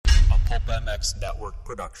Pulp MX Network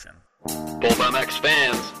production. Pulp MX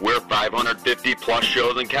fans, we're 550 plus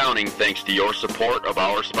shows and counting thanks to your support of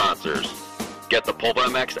our sponsors. Get the Pulp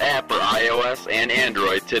MX app for iOS and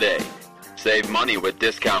Android today. Save money with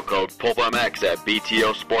discount code PulpMX at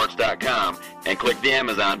BTOsports.com and click the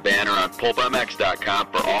Amazon banner on PulpMX.com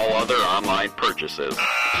for all other online purchases.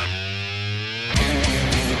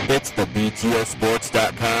 It's the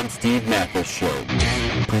BTOsports.com Steve Matthes Show,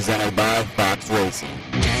 presented by Fox Racing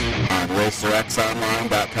on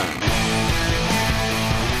RacerXOnline.com.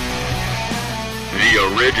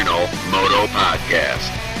 The original Moto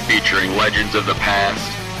Podcast, featuring legends of the past,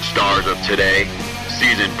 stars of today,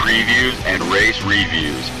 season previews and race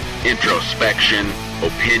reviews, introspection,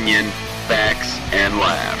 opinion, facts, and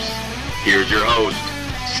laughs. Here's your host,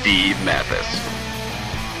 Steve Matthes.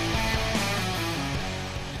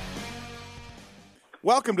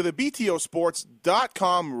 Welcome to the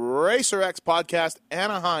BTOsports.com RacerX podcast,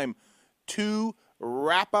 Anaheim 2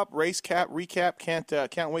 wrap-up, race recap.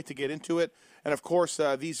 Can't wait to get into it. And, of course,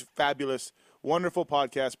 these fabulous, wonderful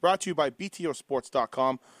podcasts brought to you by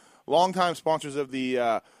BTOsports.com, longtime sponsors of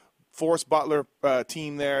the Forrest Butler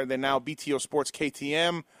team there. They're now BTO Sports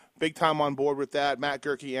KTM, big time on board with that. Matt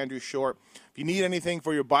Gerke, Andrew Short. If you need anything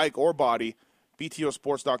for your bike or body,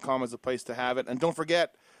 BTOsports.com is the place to have it. And don't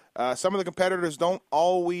forget, some of the competitors don't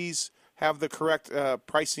always have the correct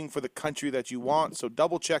pricing for the country that you want, so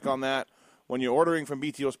double check on that when you're ordering from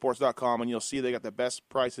BTOsports.com, and you'll see they got the best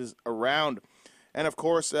prices around. And, of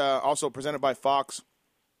course, also presented by Fox.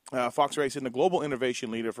 Fox Racing, the global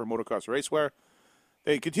innovation leader for motocross racewear.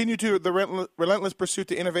 They continue to the relentless pursuit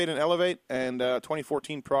to innovate and elevate, and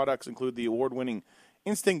 2014 products include the award-winning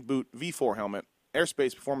Instinct Boot V4 helmet,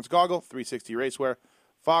 Airspace Performance Goggle, 360 Racewear,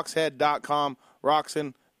 Foxhead.com,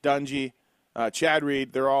 Roxon, Dungy, Chad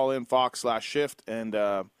Reed, they're all in Fox/Shift, and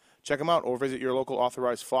check them out or visit your local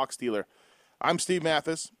authorized Fox dealer. I'm Steve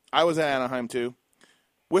Matthes. I was at Anaheim, too.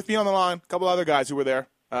 With me on the line, a couple other guys who were there.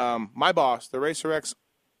 My boss, the RacerX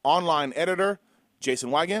online editor, Jason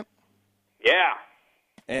Wygant. Yeah.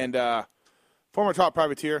 And former top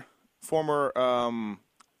privateer, former,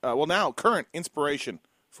 now current inspiration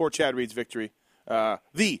for Chad Reed's victory,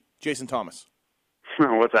 the Jason Thomas.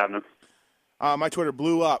 What's happening? My Twitter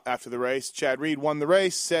blew up after the race. Chad Reed won the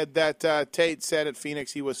race, said that Tate said at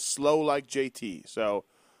Phoenix he was slow like JT. So,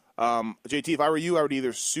 JT, if I were you, I would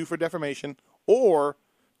either sue for defamation or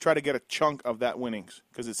try to get a chunk of that winnings,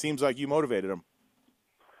 because it seems like you motivated him.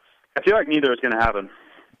 I feel like neither is going to happen.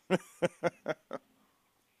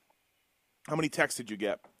 How many texts did you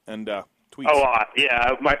get and tweets? A lot,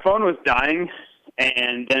 yeah. My phone was dying,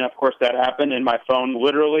 and then, of course, that happened, and my phone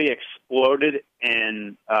literally exploded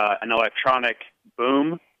in an electronic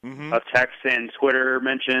boom of texts and Twitter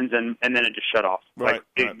mentions, and then it just shut off. Right,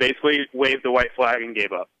 It basically waved the white flag and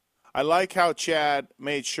gave up. I like how Chad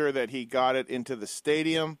made sure that he got it into the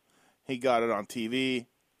stadium. He got it on TV.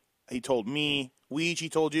 He told me. Weege, he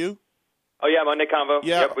told you? Oh, yeah, Monday Convo.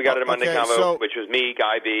 Yeah, Yep, we got it at Monday Convo, so, which was me,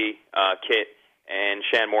 Guy B, Kit, and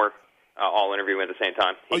Shanmore all interviewing at the same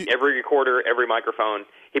time. Every recorder, every microphone.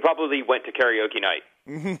 He probably went to karaoke night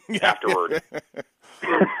afterward.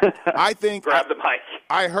 I think Grab the mic.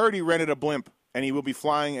 I heard he rented a blimp, and he will be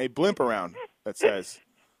flying a blimp around that says,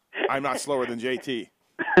 "I'm not slower than JT."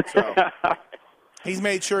 So he's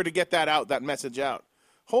made sure to get that message out.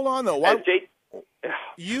 Hold on, though. Why, Go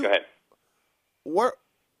ahead.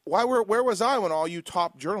 Where was I when all you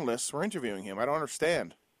top journalists were interviewing him? I don't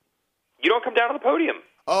understand. You don't come down to the podium.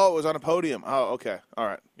 Oh, it was on a podium. Oh, okay. All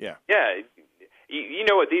right. Yeah. Yeah. You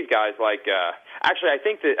know what these guys like? Actually, I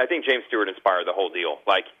think James Stewart inspired the whole deal.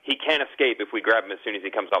 Like, he can't escape if we grab him as soon as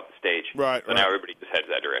he comes off the stage. Right. So now everybody just heads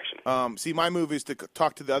that direction. See, my move is to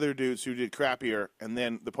talk to the other dudes who did crappier, and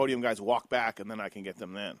then the podium guys walk back, and then I can get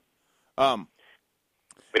them then.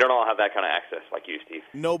 We don't all have that kind of access like you, Steve.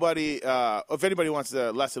 Nobody. If anybody wants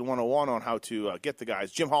the lesson 101 on how to get the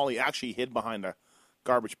guys, Jim Hawley actually hid behind a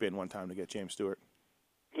garbage bin one time to get James Stewart.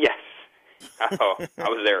 Yes. Oh, I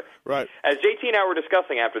was there. Right. As JT and I were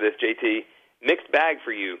discussing after this, JT, mixed bag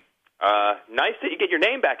for you. Nice that you get your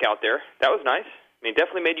name back out there. That was nice. I mean,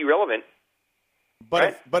 definitely made you relevant. But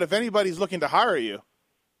right? but if anybody's looking to hire you,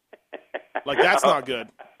 like, that's not good,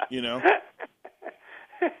 you know?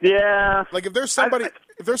 Yeah. Like, if there's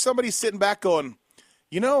somebody sitting back going,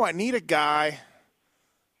 you know, I need a guy.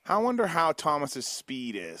 I wonder how Thomas's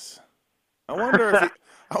speed is. I wonder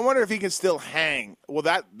if he can still hang. Well,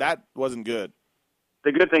 that wasn't good.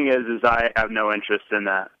 The good thing is I have no interest in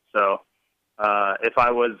that. So if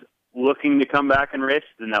I was looking to come back and race,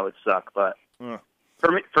 then that would suck. But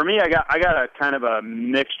For me, I got a kind of a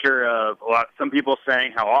mixture of some people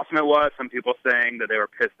saying how awesome it was, some people saying that they were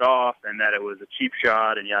pissed off and that it was a cheap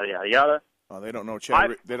shot and yada yada yada. Oh, they don't know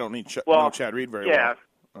Chad. They don't know Chad Reed very well. Yeah.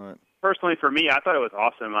 All right. Personally, for me, I thought it was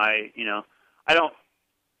awesome. I don't.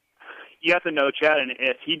 You have to know Chad, and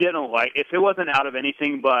if it wasn't out of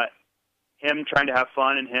anything but him trying to have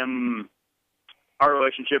fun and our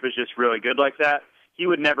relationship is just really good like that, he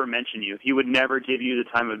would never mention you. He would never give you the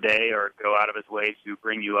time of day or go out of his way to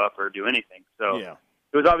bring you up or do anything. So yeah.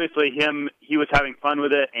 It was obviously him. He was having fun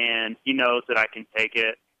with it, and he knows that I can take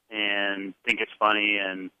it and think it's funny.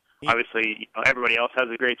 And obviously, everybody else has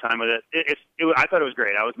a great time with it. I thought it was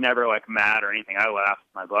great. I was never mad or anything. I laughed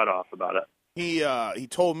my butt off about it. He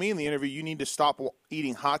told me in the interview, you need to stop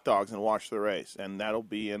eating hot dogs and watch the race, and that'll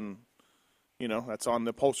be in, that's on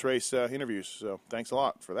the post-race interviews. So thanks a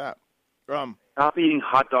lot for that. Stop eating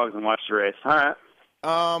hot dogs and watch the race. All right.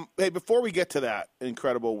 Hey, before we get to that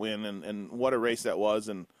incredible win and what a race that was,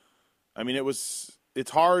 and I mean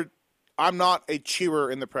it's hard. I'm not a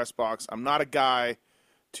cheerer in the press box. I'm not a guy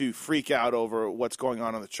to freak out over what's going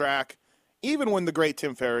on the track, even when the great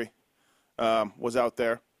Tim Ferry was out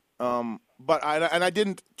there. But I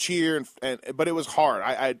didn't cheer, but it was hard.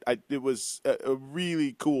 It was a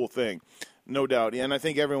really cool thing, no doubt, and I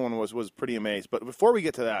think everyone was pretty amazed. But before we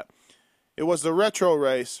get to that, it was the retro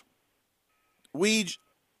race. Weege,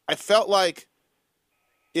 I felt like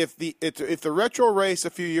if the retro race a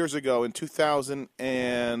few years ago in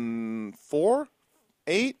 2004,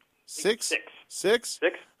 8, 6, 6.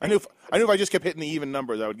 I knew if I just kept hitting the even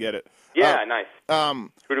numbers, I would get it. Yeah, nice.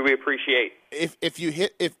 Who do we appreciate? If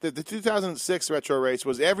the 2006 retro race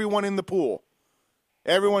was everyone in the pool,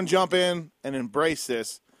 everyone jump in and embrace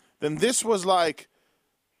this, then this was like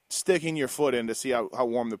sticking your foot in to see how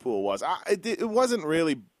warm the pool was. It wasn't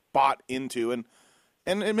really bought into, and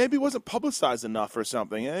it maybe wasn't publicized enough or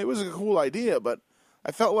something. It was a cool idea, but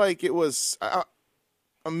I felt like it was a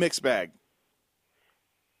mixed bag.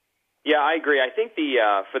 Yeah, I agree. I think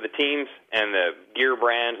for the teams and the gear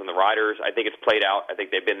brands and the riders, I think it's played out. I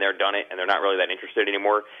think they've been there, done it, and they're not really that interested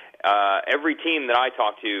anymore. Every team that I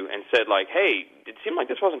talked to and said, hey, it seemed like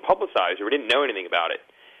this wasn't publicized or we didn't know anything about it.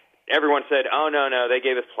 Everyone said, oh, no, they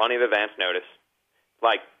gave us plenty of advance notice.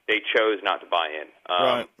 They chose not to buy in.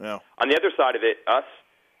 Right, yeah. On the other side of it, us,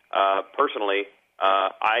 personally,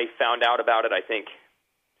 I found out about it, I think,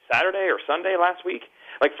 Saturday or Sunday last week.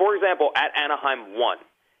 For example, at Anaheim 1,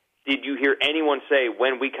 did you hear anyone say,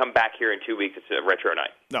 when we come back here in 2 weeks, it's a retro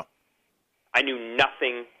night? No. I knew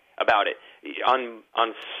nothing about it. On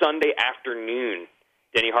Sunday afternoon,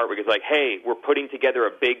 Denny Hartwig is like, hey, we're putting together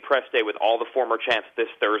a big press day with all the former champs this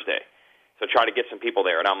Thursday. So try to get some people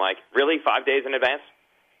there. And I'm like, really? 5 days in advance?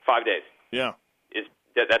 5 days. Yeah.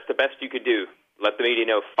 That's the best you could do. Let the media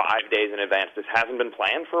know 5 days in advance. This hasn't been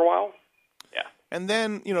planned for a while? Yeah. And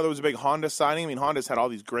then, there was a big Honda signing. I mean, Honda's had all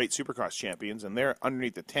these great Supercross champions, and they're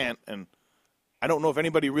underneath the tent. And I don't know if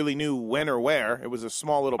anybody really knew when or where. It was a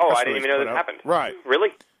small little press I didn't even know that happened. Right. Really?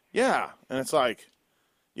 Yeah. And it's like,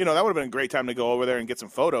 that would have been a great time to go over there and get some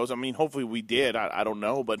photos. I mean, hopefully we did. I don't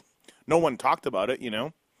know, but no one talked about it,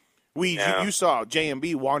 You saw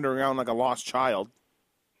JMB wandering around like a lost child.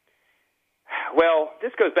 Well,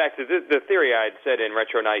 this goes back to the theory I had said in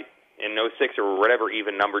Retro Night in 06 or whatever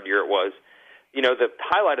even numbered year it was. The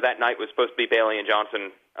highlight of that night was supposed to be Bailey and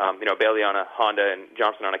Johnson, Bailey on a Honda and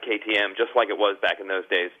Johnson on a KTM, just like it was back in those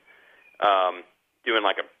days, doing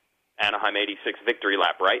like a Anaheim 86 victory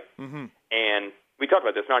lap, right? Mm-hmm. And we talked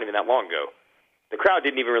about this not even that long ago. The crowd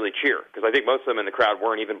didn't even really cheer, because I think most of them in the crowd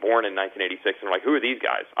weren't even born in 1986, and who are these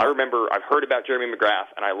guys? I've heard about Jeremy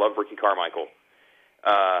McGrath, and I love Ricky Carmichael.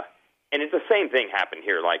 And it's the same thing happened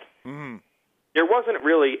here. There wasn't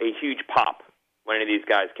really a huge pop when any of these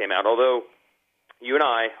guys came out, although you and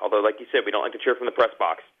I, like you said, we don't like to cheer from the press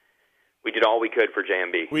box. We did all we could for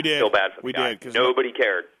JMB. We did. Feel bad for the guy. Nobody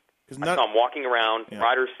cared. I saw him walking around,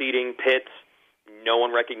 rider seating, pits, no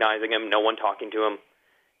one recognizing him, no one talking to him.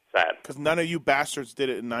 Sad. Because none of you bastards did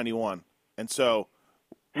it in 91. And so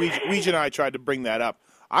Weege and I tried to bring that up.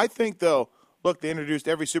 I think, though, look, they introduced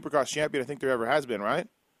every Supercross champion I think there ever has been, right?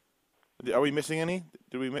 Are we missing any?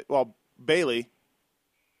 Bailey.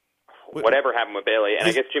 Whatever happened with Bailey. And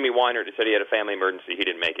I guess Jimmy Weiner just said he had a family emergency. He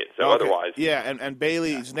didn't make it. So okay. Otherwise. Yeah, and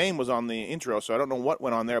Bailey's name was on the intro, so I don't know what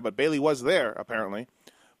went on there, but Bailey was there, apparently.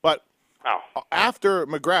 But after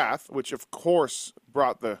McGrath, which, of course,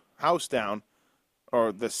 brought the house down,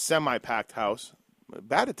 or the semi-packed house,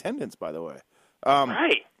 bad attendance, by the way.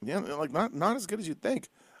 Right. Yeah, not as good as you'd think.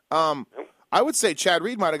 I would say Chad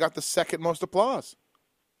Reed might have got the second most applause.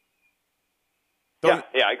 Yeah,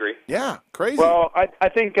 I agree. Yeah, crazy. Well, I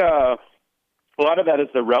think, a lot of that is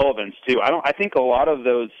the relevance too. I think a lot of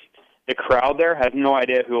the crowd there has no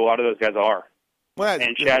idea who a lot of those guys are. Well,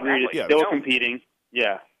 and Chad Reed is still competing.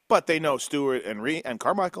 Yeah. But they know Stewart and Reed and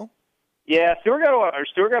Carmichael. Yeah, Stewart got a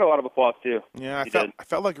lot of applause too. Yeah, I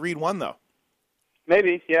felt like Reed won though.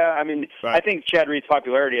 Maybe, yeah. I mean, right. I think Chad Reed's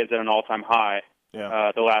popularity is at an all-time high.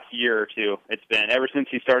 Yeah. The last year or two, it's been ever since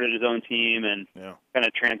he started his own team and kind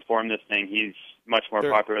of transformed this thing. He's much more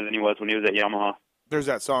popular than he was when he was at Yamaha. There's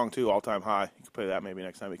that song too, All Time High. You can play that maybe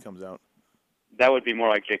next time he comes out. That would be more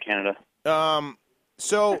like Jake Canada.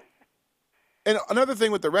 So, and another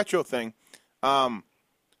thing with the retro thing,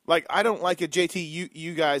 like I don't like it. JT,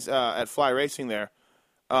 you guys at Fly Racing there,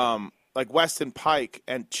 like Weston Pike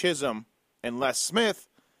and Chisholm and Les Smith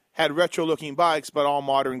had retro-looking bikes, but all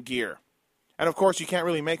modern gear. And, of course, you can't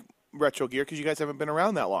really make retro gear because you guys haven't been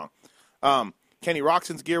around that long. Kenny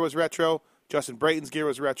Roxon's gear was retro. Justin Brayton's gear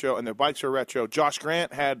was retro, and their bikes were retro. Josh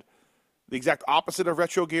Grant had the exact opposite of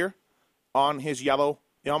retro gear on his yellow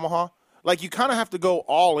Yamaha. Like, you kind of have to go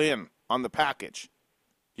all in on the package.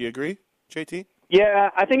 Do you agree, JT? Yeah,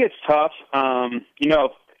 I think it's tough.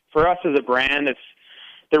 For us as a brand,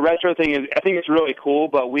 the retro thing is, I think it's really cool,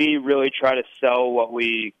 but we really try to sell what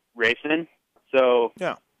we race in. So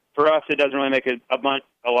yeah. For us, it doesn't really make a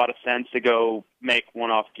lot of sense to go make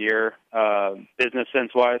one-off gear, business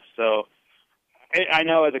sense-wise. So I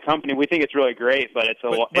know as a company, we think it's really great, but it's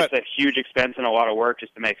a huge expense and a lot of work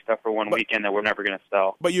just to make stuff for one weekend that we're never going to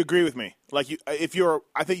sell. But you agree with me? Like, I think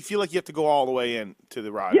you feel like you have to go all the way in to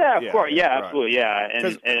the ride. Yeah, of course. Yeah, absolutely. Yeah, and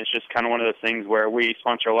it's just kind of one of those things where we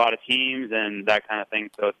sponsor a lot of teams and that kind of thing,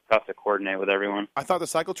 so it's tough to coordinate with everyone. I thought the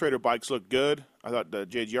Cycle Trader bikes looked good. I thought the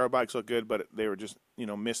JGR bikes looked good, but they were just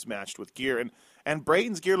mismatched with gear. And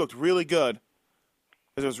Brayton's gear looked really good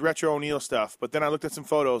because it was retro O'Neill stuff. But then I looked at some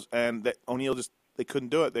photos, and O'Neill they couldn't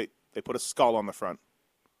do it. They put a skull on the front.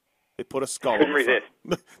 They put a skull on the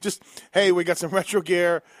front. Just, hey, we got some retro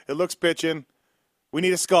gear. It looks bitchin'. We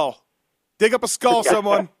need a skull. Dig up a skull,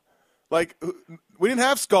 someone. Like, we didn't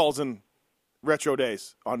have skulls in retro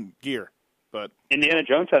days on gear. But Indiana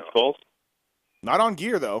Jones had skulls. Not on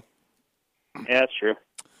gear, though. Yeah, that's true.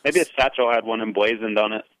 Maybe a Satchel had one emblazoned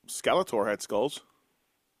on it. Skeletor had skulls.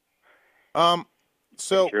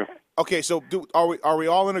 So true. Okay, so are we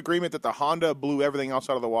all in agreement that the Honda blew everything else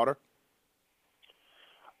out of the water?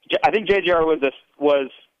 I think JGR was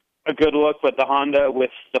a good look, but the Honda with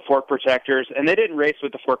the fork protectors, and they didn't race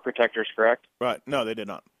with the fork protectors, correct? Right. No, they did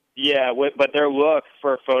not. Yeah, but their look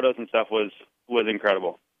for photos and stuff was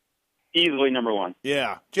incredible. Easily number one.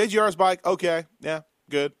 Yeah. JGR's bike, okay, yeah,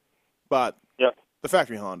 good. But the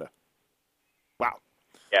factory Honda, wow.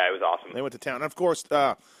 Yeah, it was awesome. They went to town. And, of course,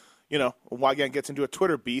 Weege gets into a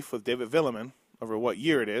Twitter beef with David Villeman over what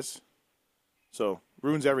year it is. So,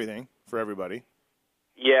 ruins everything for everybody.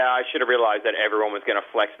 Yeah, I should have realized that everyone was going to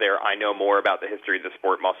flex their I know more about the history of the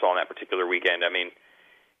sport muscle on that particular weekend. I mean,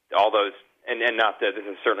 all those, and not that this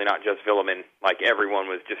is certainly not just Villeman, like everyone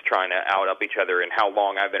was just trying to out-up each other and how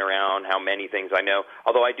long I've been around, how many things I know.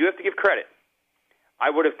 Although I do have to give credit. I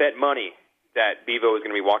would have bet money that Bevo was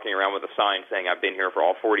going to be walking around with a sign saying I've been here for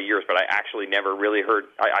all 40 years, but I actually never really heard.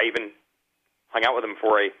 I even hung out with him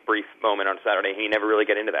for a brief moment on Saturday. He never really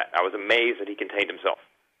got into that. I was amazed that he contained himself.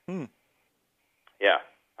 Yeah.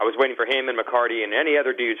 I was waiting for him and McCarty and any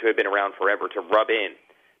other dudes who had been around forever to rub in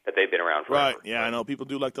that they've been around forever. Right, yeah, I know. People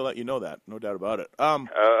do like to let you know that. No doubt about it. But,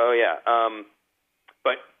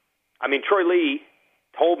 I mean, Troy Lee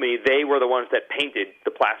told me they were the ones that painted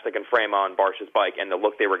the plastic and frame on Barsh's bike, and the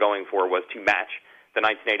look they were going for was to match the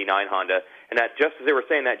 1989 Honda. And that just as they were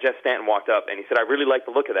saying that, Jeff Stanton walked up, and he said, I really like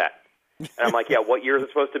the look of that. And I'm like, yeah, what year is it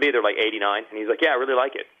supposed to be? They're like 89. And he's like, yeah, I really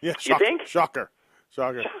like it. Yeah, you think? Shocker.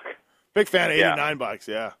 Big fan of 89 bikes,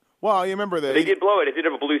 yeah. Well, you remember that. They did blow it. It did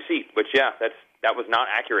have a blue seat, which, that was not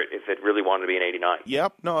accurate if it really wanted to be an 89.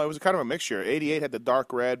 Yep. No, it was kind of a mixture. 88 had the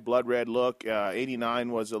dark red, blood red look.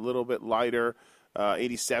 89 was a little bit lighter.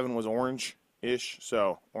 87 was orange-ish,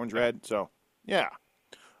 so orange-red. So, yeah.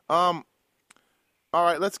 All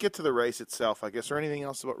right, let's get to the race itself, I guess. Is there anything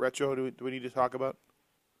else about retro do we need to talk about?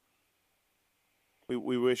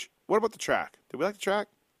 We wish. What about the track? Did we like the track?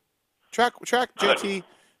 Track, JT,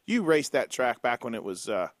 you raced that track back when it was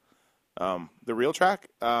the real track.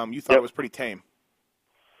 You thought it was pretty tame.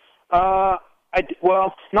 Well,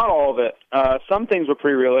 not all of it. Some things were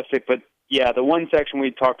pretty realistic, but yeah, the one section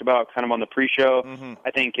we talked about kind of on the pre-show,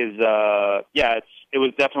 I think is, it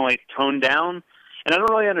was definitely toned down. And I don't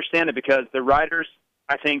really understand it because the riders,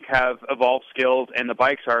 I think, have evolved skills and the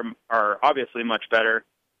bikes are obviously much better.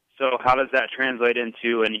 So how does that translate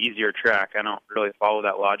into an easier track? I don't really follow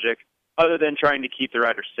that logic, other than trying to keep the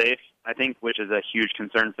riders safe. I think, which is a huge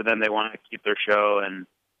concern for them. They want to keep their show and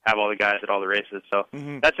have all the guys at all the races. So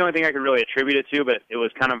that's the only thing I could really attribute it to, but it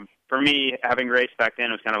was kind of, for me, having raced back then,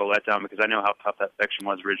 it was kind of a letdown because I know how tough that section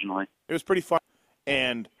was originally. It was pretty fun,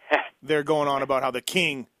 and they're going on about how the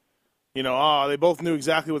King, they both knew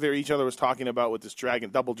exactly what each other was talking about with this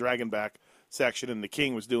double dragon back section, and the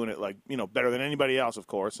King was doing it better than anybody else, of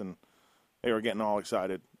course, and they were getting all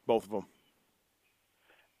excited, both of them.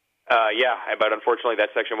 Yeah, but unfortunately that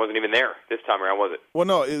section wasn't even there this time around, was it? Well,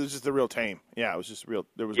 no, it was just a real tame. Yeah, it was just real.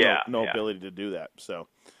 There was no ability to do that. So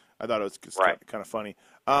I thought it was kind of funny.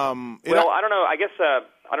 I don't know. I guess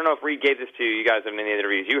I don't know if Reed gave this to you guys in any of the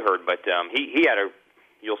interviews you heard, but he had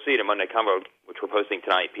you'll see it in Monday Convo, which we're posting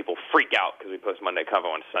tonight. People freak out because we post Monday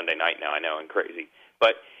Convo on Sunday night now, I know, and crazy.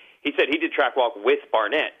 But he said he did track walk with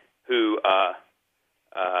Barnett, who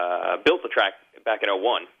built the track back in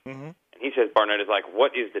 2001. Mm-hmm. He says Barnett is like,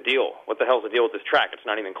 what is the deal? What the hell's the deal with this track? It's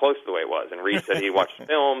not even close to the way it was. And Reed said he watched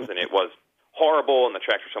films, and it was horrible, and the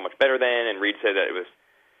tracks were so much better then. And Reed said that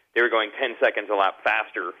they were going 10 seconds a lap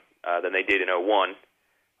faster than they did in 2001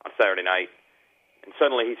 on Saturday night. And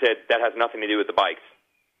suddenly he said that has nothing to do with the bikes.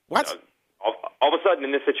 What? All of a sudden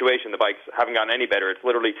in this situation, the bikes haven't gotten any better. It's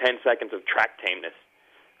literally 10 seconds of track tameness.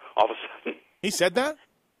 All of a sudden. He said that?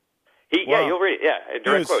 Yeah, you'll read it. Yeah, a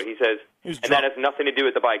direct quote. He says, and that has nothing to do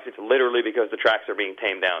with the bikes. It's literally because the tracks are being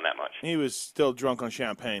tamed down that much. He was still drunk on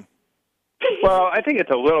champagne. Well, I think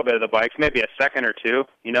it's a little bit of the bikes, maybe a second or two,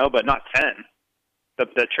 but not 10.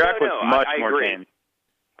 The track was much more tame.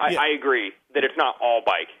 I agree that it's not all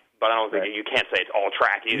bike, but I don't think you can't say it's all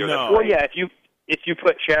track either. No. Well, yeah, if you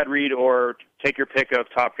put Chad Reed or take your pick of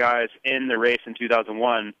top guys in the race in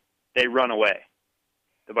 2001, they run away.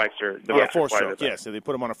 The bikes are four-stroke. Yes, they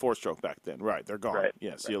put them on a four-stroke back then. Right, they're gone. Right.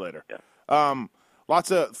 Yeah, see you later. Yeah. Lots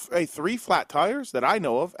of 3 flat tires that I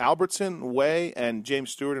know of: Albertson, Way, and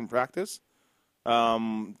James Stewart in practice.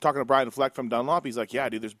 Talking to Brian Fleck from Dunlop, he's like, "Yeah,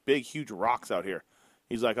 dude, there's big, huge rocks out here."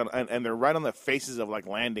 He's like, and they're right on the faces of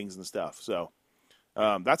landings and stuff. So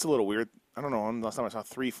that's a little weird. I don't know. Last time I saw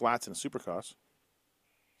 3 flats in a Supercross.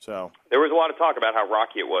 So there was a lot of talk about how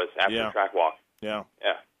rocky it was after the track walk. Yeah.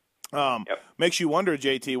 Yeah. Makes you wonder,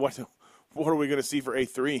 JT, what are we going to see for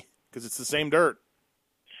A3? Because it's the same dirt.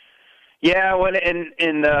 Yeah, well,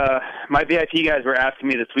 and my VIP guys were asking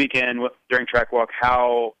me this weekend during track walk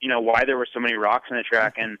why there were so many rocks in the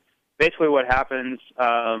track. And basically what happens,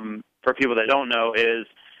 for people that don't know, is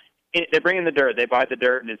they bring in the dirt. They buy the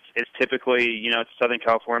dirt, and it's typically, it's Southern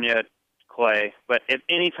California clay. But if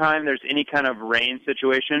any time there's any kind of rain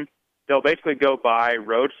situation, they'll basically go buy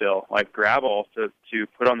road fill, like gravel, to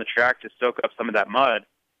put on the track to soak up some of that mud.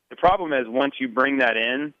 The problem is once you bring that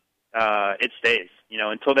in, it stays.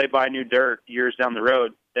 Until they buy new dirt years down the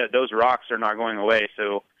road, those rocks are not going away.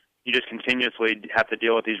 So you just continuously have to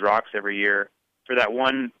deal with these rocks every year. To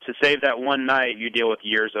save that one night, you deal with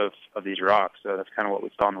years of these rocks. So that's kind of what we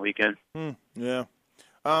saw on the weekend. Yeah.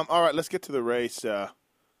 All right, let's get to the race.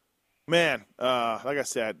 Man, like I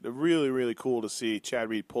said, really, really cool to see Chad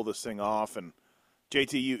Reed pull this thing off. And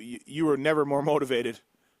JT, you were never more motivated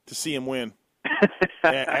to see him win,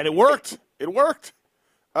 and it worked. It worked.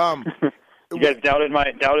 You guys doubted my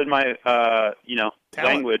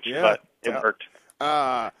language, but it worked.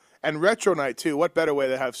 And Retro Night too. What better way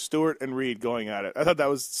to have Stewart and Reed going at it? I thought that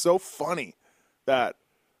was so funny that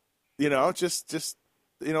just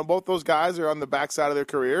both those guys are on the backside of their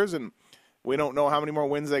careers and. We don't know how many more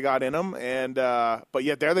wins they got in them, and but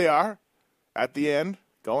yet there they are at the end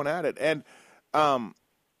going at it. And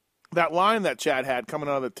that line that Chad had coming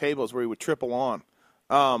out of the tables where he would triple on,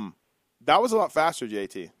 that was a lot faster,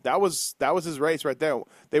 JT. That was his race right there.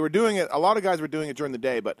 They were doing it. A lot of guys were doing it during the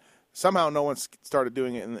day, but somehow no one started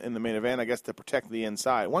doing it in the main event, I guess, to protect the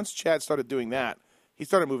inside. Once Chad started doing that, he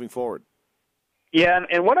started moving forward. Yeah,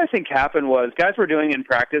 and what I think happened was guys were doing it in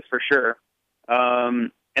practice for sure.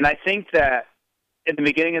 And I think that at the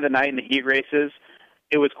beginning of the night in the heat races,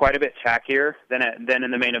 it was quite a bit tackier than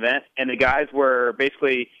in the main event. And the guys would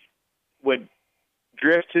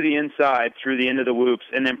drift to the inside through the end of the whoops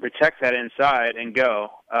and then protect that inside and go.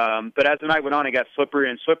 But as the night went on, it got slipperier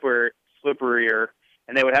and slipperier,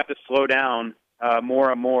 and they would have to slow down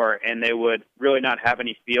more and more, and they would really not have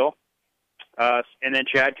any feel. And then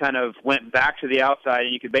Chad kind of went back to the outside,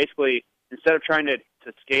 and you could basically, instead of trying to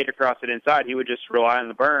skate across it inside, he would just rely on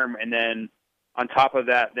the berm, and then on top of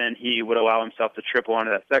that, then he would allow himself to triple onto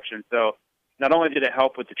that section. So not only did it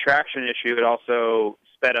help with the traction issue, it also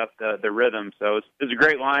sped up the rhythm. So it was a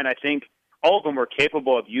great line. I think all of them were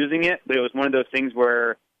capable of using it, but it was one of those things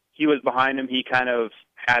where he was behind him. He kind of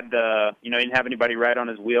had he didn't have anybody right on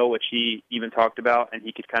his wheel, which he even talked about, and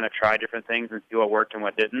he could kind of try different things and see what worked and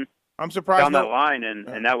what didn't. I'm surprised down that line,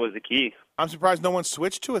 and that was the key. I'm surprised no one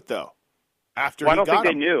switched to it though. After I he don't got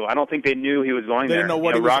think him. they knew. I don't think they knew he was going They there. didn't know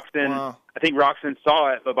what he was. Roxon, I think Roxon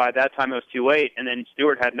saw it, but by that time it was too late, and then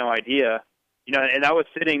Stewart had no idea. And I was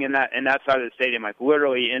sitting in that side of the stadium, like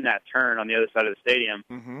literally in that turn on the other side of the stadium.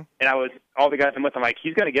 Mm-hmm. And all the guys I'm with, I'm like,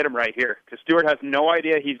 he's going to get him right here because Stewart has no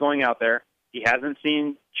idea he's going out there. He hasn't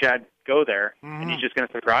seen Chad go there, and he's just going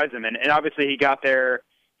to surprise him. And obviously he got there.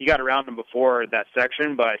 He got around him before that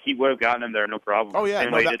section, but he would have gotten him there, no problem. Oh, yeah.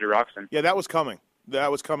 Same way he did to Roxon. Yeah, that was coming.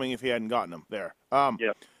 That was coming if he hadn't gotten him there.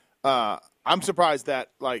 Yeah. I'm surprised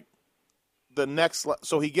that, like, the next –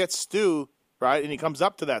 so he gets Stu, right, and he comes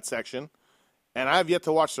up to that section. And I have yet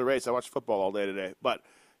to watch the race. I watched football all day today. But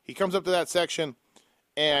he comes up to that section,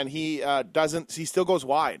 and he he still goes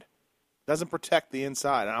wide. Doesn't protect the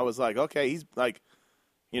inside. And I was like, okay, he's like,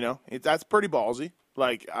 that's pretty ballsy.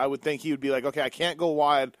 Like, I would think he would be like, okay, I can't go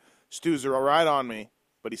wide. Stu's right on me.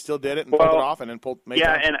 But he still did it and pulled it off and then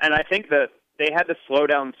and I think that they had to slow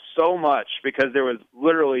down so much because there was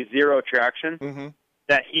literally zero traction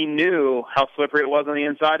that he knew how slippery it was on the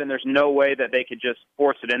inside, and there's no way that they could just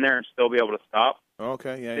force it in there and still be able to stop.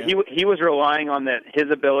 Okay, yeah. He was relying on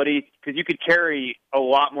his ability, because you could carry a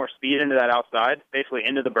lot more speed into that outside, basically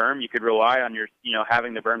into the berm. You could rely on your,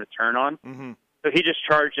 having the berm to turn on. Mm-hmm. So he just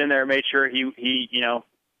charged in there, made sure he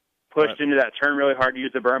pushed into that turn really hard to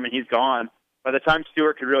use the berm, and he's gone. By the time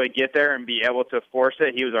Stewart could really get there and be able to force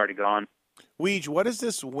it, he was already gone. Weege, what does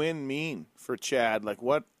this win mean for Chad? Like,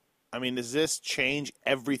 does this change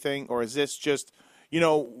everything, or is this just,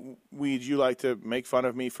 Weege, you like to make fun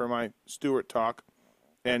of me for my Stewart talk,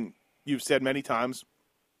 and you've said many times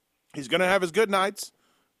he's going to have his good nights,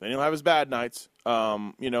 then he'll have his bad nights.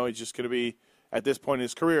 He's just going to be at this point in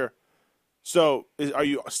his career. So are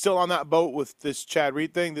you still on that boat with this Chad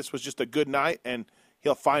Reed thing? This was just a good night, and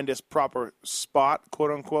he'll find his proper spot,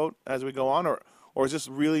 quote-unquote, as we go on, or does this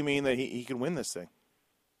really mean that he can win this thing?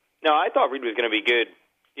 No, I thought Reed was going to be good.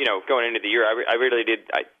 Going into the year, I really did.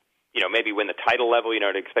 Maybe win the title level.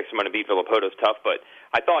 To expect someone to beat Villopoto's tough, but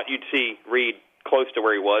I thought you'd see Reed close to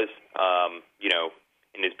where he was.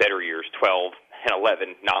 In his better years, 12 and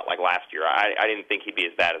 11, not like last year. I didn't think he'd be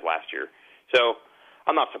as bad as last year. So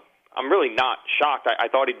I'm really not shocked. I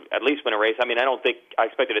thought he'd at least win a race. I mean, I don't think I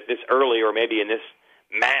expected it this early or maybe in this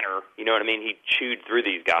manner. You know what I mean? He chewed through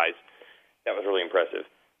these guys. That was really impressive.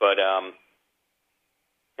 But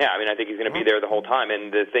I think he's going to be there the whole time.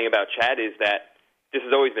 And the thing about Chad is that this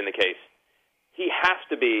has always been the case. He has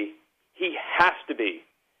to be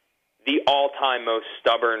the all-time most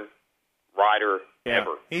stubborn rider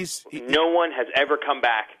ever. No one has ever come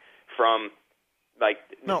back from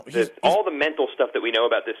all the mental stuff that we know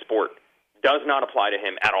about this sport does not apply to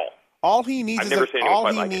him at all. All he needs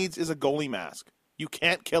is a goalie mask. You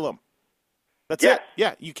can't kill him. That's it.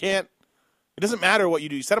 Yeah, you can't. It doesn't matter what you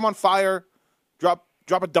do. You set him on fire, drop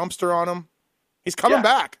a dumpster on him. He's coming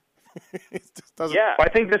back. It just doesn't. Yeah. Well,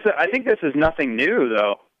 I think this is nothing new,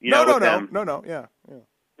 though. No. Yeah.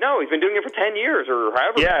 No, he's been doing it for 10 years or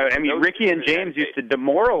however. Yeah, I mean, Ricky and James used to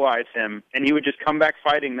demoralize him, and he would just come back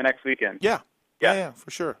fighting the next weekend. Yeah,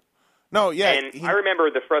 for sure. No, yeah. And I remember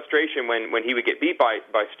the frustration when he would get beat by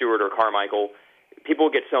Stewart or Carmichael. People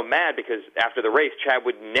would get so mad because after the race, Chad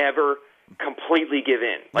would never completely give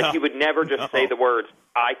in. He would never just say the words,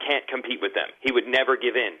 I can't compete with them. He would never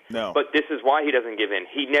give in. No. But this is why he doesn't give in.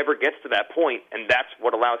 He never gets to that point, and that's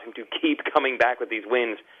what allows him to keep coming back with these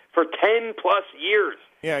wins for 10-plus years,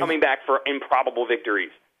 coming back for improbable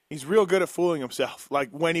victories. He's real good at fooling himself. Like,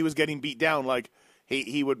 when he was getting beat down,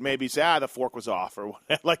 he would maybe say, the fork was off, or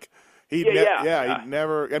whatever. He'd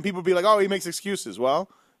never, and people would be like, oh, he makes excuses. Well,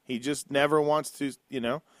 he just never wants to,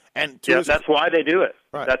 And that's why they do it.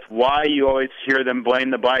 Right. That's why you always hear them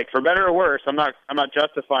blame the bike, for better or worse. I'm not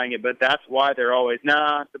justifying it, but that's why they're always,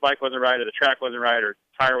 the bike wasn't right, or the track wasn't right, or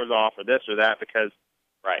tire was off, or this or that, because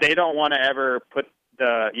they don't want to ever put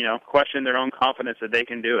question their own confidence that they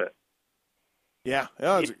can do it. Yeah,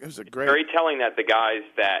 it was a great. It's very telling that the guys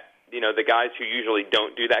who usually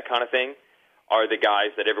don't do that kind of thing are the guys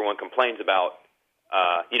that everyone complains about.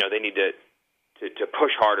 They need to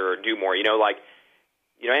push harder or do more.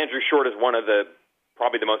 Andrew Short is one of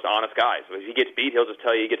probably the most honest guys. If he gets beat, he'll just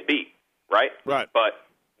tell you he gets beat, right? Right. But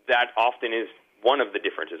that often is one of the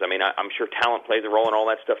differences. I mean, I'm sure talent plays a role in all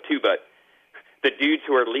that stuff too, but the dudes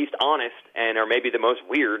who are least honest and are maybe the most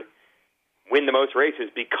weird win the most races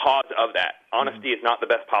because of that. Honesty is not the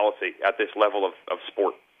best policy at this level of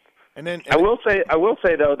sport. And I will say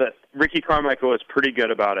though that Ricky Carmichael was pretty good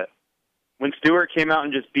about it. When Stewart came out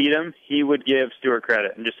and just beat him, he would give Stewart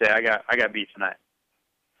credit and just say, "I got beat tonight."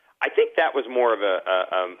 I think that was more of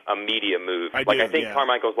a media move. I think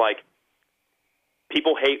Carmichael's like,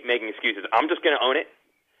 people hate making excuses. I'm just going to own it,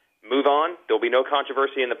 move on. There'll be no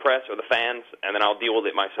controversy in the press or the fans, and then I'll deal with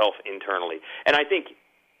it myself internally. And I think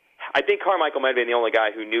Carmichael might have been the only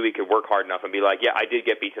guy who knew he could work hard enough and be like, yeah, I did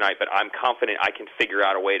get beat tonight, but I'm confident I can figure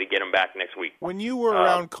out a way to get him back next week. When you were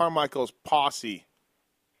around Carmichael's posse,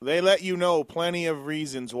 they let you know plenty of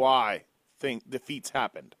reasons why defeats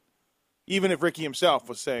happened, even if Ricky himself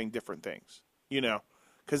was saying different things,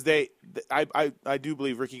 because I do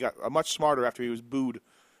believe Ricky got much smarter after he was booed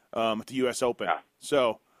at the U.S. Open. Yeah.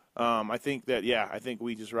 So I think that, I think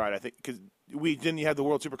Weege is right. I think because we didn't have the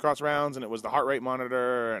World Supercross rounds, and it was the heart rate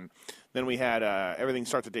monitor, and then we had everything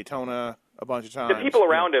starts at Daytona a bunch of times. The people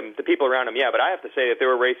around him, yeah, but I have to say that there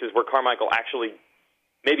were races where Carmichael actually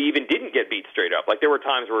maybe even didn't get beat straight up. Like there were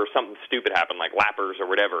times where something stupid happened, like lappers or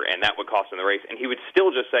whatever, and that would cost him the race, and he would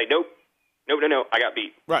still just say, nope, I got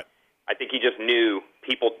beat. Right. I think he just knew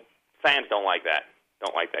fans don't like that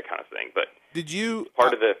kind of thing. But did you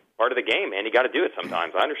part of the game, man? You got to do it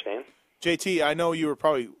sometimes. I understand. JT, I know you were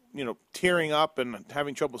probably tearing up and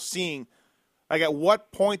having trouble seeing. Like, at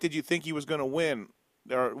what point did you think he was going to win,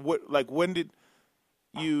 or what? Like, when did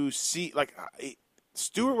you see? Like,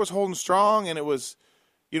 Stewart was holding strong, and it was,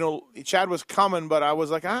 Chad was coming, but I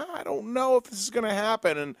was like, I don't know if this is going to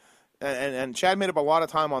happen, and Chad made up a lot of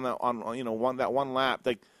time on that that one lap.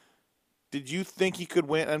 Like, did you think he could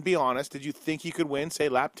win? And be honest, did you think he could win, say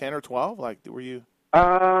lap 10 or 12? Like, were you?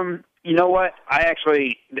 You know what? I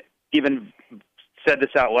actually even said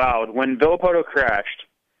this out loud when Villopoto crashed.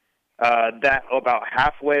 That about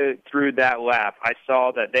halfway through that lap, I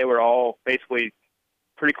saw that they were all basically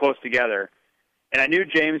pretty close together, and I knew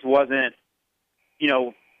James wasn't,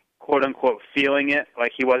 quote unquote, feeling it.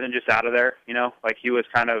 Like he wasn't just out of there, like he was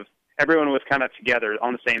everyone was kind of together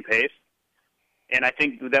on the same pace. And I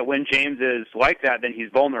think that when James is like that, then he's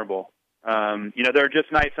vulnerable. There are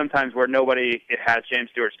just nights sometimes where nobody has James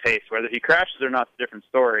Stewart's pace. Whether he crashes or not, it's a different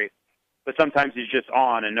story. But sometimes he's just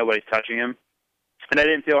on and nobody's touching him. And I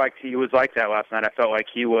didn't feel like he was like that last night. I felt like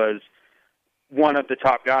he was one of the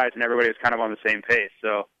top guys and everybody was kind of on the same pace.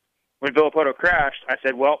 So when Villopoto crashed, I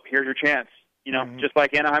said, well, here's your chance. Just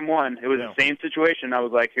like Anaheim won. It was the same situation. I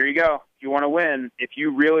was like, here you go. If you want to win, if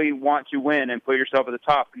you really want to win and put yourself at the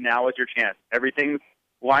top, now is your chance. Everything's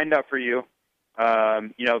lined up for you.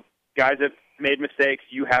 Guys have made mistakes.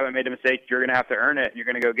 You haven't made a mistake. You're going to have to earn it, and you're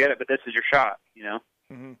going to go get it, but this is your shot,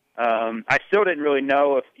 I still didn't really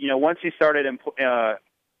know if, once he started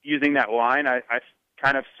using that line, I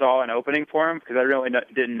kind of saw an opening for him because I really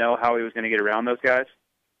didn't know how he was going to get around those guys.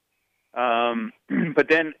 But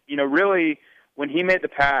then, really, when he made the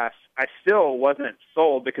pass, I still wasn't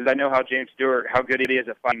sold because I know how good he is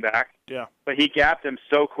at fighting back. Yeah. But he gapped him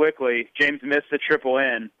so quickly. James missed the triple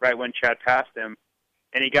in right when Chad passed him,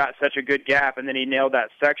 and he got such a good gap, and then he nailed that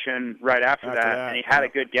section right after that, and he had a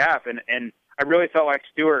good gap. And I really felt like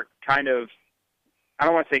Stewart kind of, I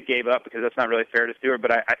don't want to say gave up because that's not really fair to Stewart,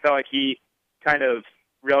 but I felt like he kind of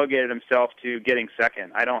relegated himself to getting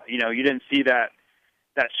second. You didn't see that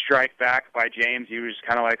strike back by James. He was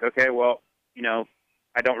kind of like, okay, well,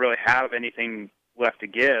 I don't really have anything left to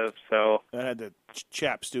give. So that had to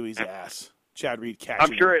chap Stewie's ass. Chad Reed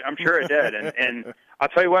catching. I'm sure it did. And I'll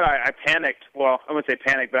tell you what, I panicked. Well, I wouldn't say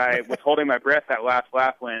panicked, but I was holding my breath that last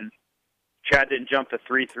lap when Chad didn't jump to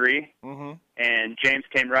 3-3, and James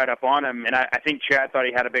came right up on him. And I think Chad thought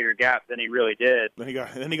he had a bigger gap than he really did. Then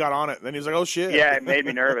he got on it. Then he was like, "Oh shit!" Yeah, it made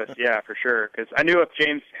me nervous. Yeah, for sure. Because I knew if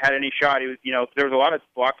James had any shot, he was. There was a lot of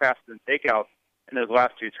block passes and takeouts in those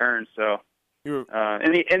last two turns. So in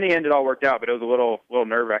the end, it all worked out. But it was a little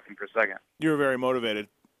nerve wracking for a second. You were very motivated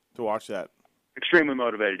to watch that. Extremely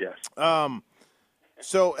motivated, yes.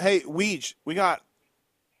 So hey, Weege,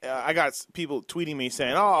 I got people tweeting me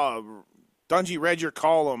saying, "Oh, Dungey read your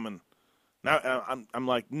column," and now I'm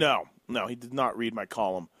like, no, he did not read my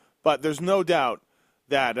column. But there's no doubt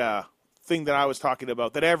that thing that I was talking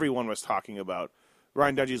about, that everyone was talking about,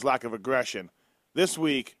 Ryan Dungey's lack of aggression. This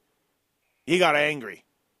week, he got angry.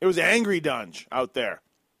 It was angry Dunge out there.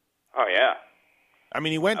 Oh yeah. I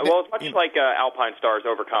mean, he went. Well, it's much like Alpine Stars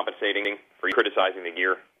overcompensating for criticizing the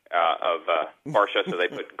gear of Barsha, so they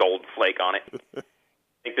put gold flake on it. I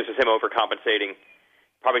think this is him overcompensating.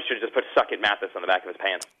 Probably should have just put "suck it, Matthes" on the back of his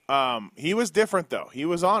pants. He was different though. He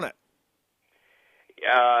was on it.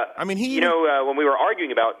 I mean, when we were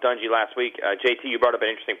arguing about Dungey last week, JT, you brought up an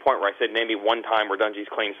interesting point where I said, name me one time where Dungey's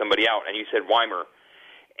cleaned somebody out, and you said Weimer.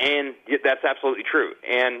 And that's absolutely true.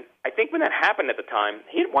 And I think when that happened at the time,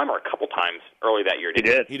 he had Weimer a couple times early that year,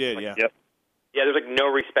 didn't he? He did, yeah. Yep. Yeah, there's no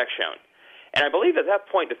respect shown. And I believe at that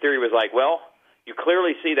point the theory was like, well, you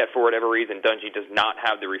clearly see that for whatever reason Dungey does not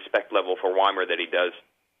have the respect level for Weimer that he does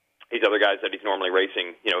these other guys that he's normally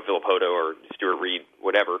racing, Villapoto or Stuart Reed,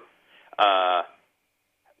 whatever. I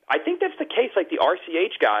think that's the case. Like the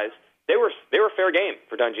RCH guys, they were fair game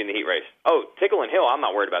for Dungey in the heat race. Oh, Tickle and Hill, I'm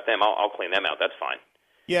not worried about them. I'll clean them out. That's fine.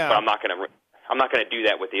 Yeah, but I'm not going to do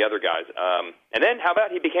that with the other guys. And then how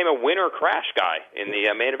about he became a winner crash guy in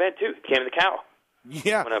the main event too? Became the cow.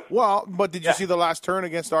 Yeah. But did you see the last turn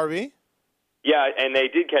against RV? Yeah, and they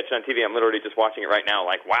did catch it on TV. I'm literally just watching it right now.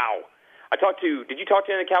 Like, wow. Did you talk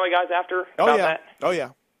to any of the Cowie guys after about that? Oh,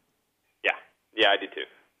 yeah. Yeah, I did too.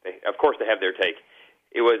 Of course, they have their take.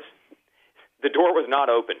 The door was not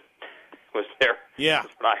open. Was there? Yeah.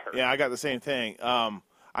 That's what I heard. Yeah, I got the same thing.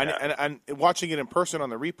 And watching it in person on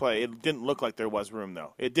the replay, it didn't look like there was room,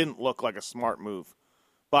 though. It didn't look like a smart move.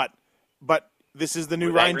 But this is the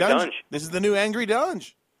new Ryan Dunge. This is the new Angry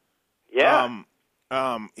Dunge. Yeah.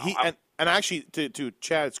 And actually, to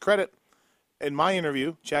Chad's credit, in my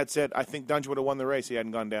interview, Chad said, I think Dunge would have won the race. He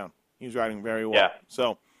hadn't gone down. He was riding very well. Yeah.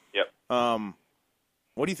 So, yep.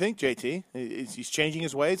 What do you think, JT? He's changing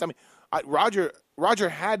his ways? I mean, Roger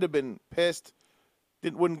had to have been pissed.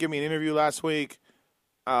 Wouldn't give me an interview last week.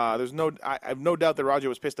 I have no doubt that Roger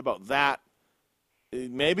was pissed about that.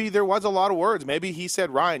 Maybe there was a lot of words. Maybe he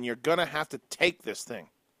said, Ryan, you're going to have to take this thing.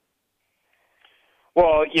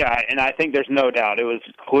 Well, yeah, and I think there's no doubt it was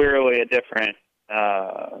clearly a different,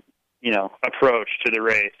 approach to the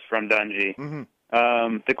race from Dungey.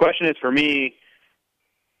 Mm-hmm. The question is for me,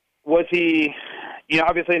 was he,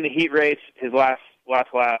 obviously in the heat race, his last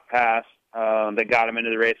lap pass that got him into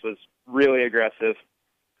the race was really aggressive,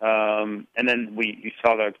 and then you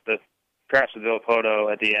saw the crash with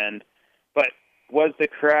Villapoto at the end. But was the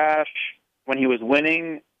crash when he was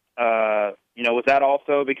winning? Was that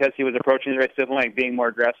also because he was approaching the race differently, like being more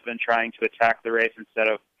aggressive and trying to attack the race instead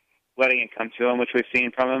of letting it come to him, which we've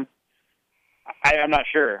seen from him? I'm not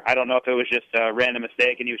sure. I don't know if it was just a random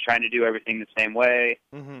mistake and he was trying to do everything the same way.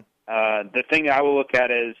 Mm-hmm. The thing I will look at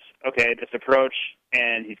is, okay, this approach,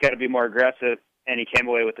 and he's got to be more aggressive, and he came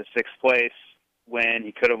away with the 6th place when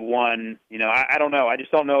he could have won. I don't know. I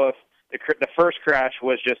just don't know if the first crash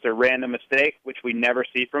was just a random mistake, which we never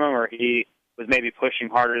see from him, or he was maybe pushing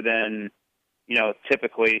harder than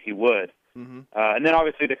typically he would. Mm-hmm. And then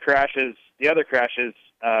obviously the other crashes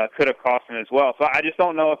could have cost him as well. So I just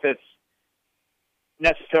don't know if it's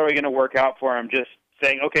necessarily going to work out for him just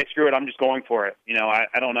saying, okay, screw it, I'm just going for it.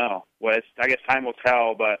 I don't know. I guess time will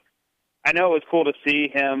tell, but I know it was cool to see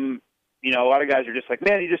him. A lot of guys are just like,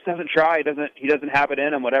 man, he just doesn't try. He doesn't have it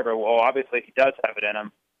in him, whatever. Well, obviously he does have it in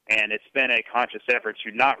him, and it's been a conscious effort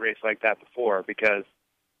to not race like that before because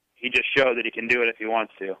he just showed that he can do it if he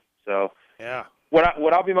wants to. So yeah.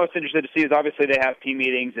 What I'll be most interested to see is obviously they have team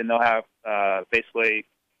meetings and they'll have basically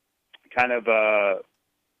kind of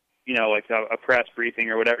like a press briefing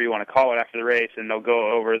or whatever you want to call it after the race, and they'll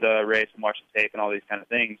go over the race and watch the tape and all these kind of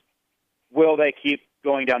things. Will they keep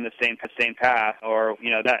going down the same path, or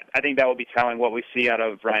that I think that will be telling what we see out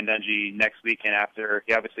of Ryan Dungey next weekend after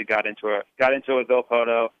he obviously got into it with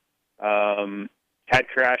Villapoto, had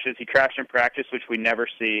crashes. He crashed in practice, which we never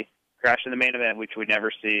see. Crashed in the main event, which we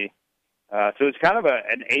never see. So it's kind of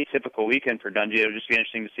an atypical weekend for Dungey. It'll just be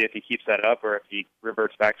interesting to see if he keeps that up or if he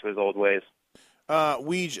reverts back to his old ways.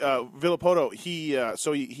 Weege, Villapoto,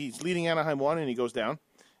 he's leading Anaheim 1 and he goes down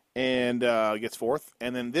and gets 4th.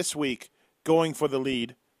 And then this week, going for the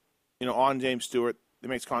lead, on James Stewart, that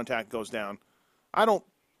makes contact, goes down. I don't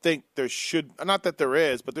think there should, not that there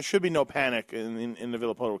is, but there should be no panic in the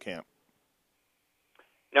Villapoto camp.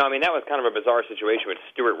 No, I mean, that was kind of a bizarre situation with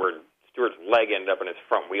Stewart where Stewart's leg ended up in his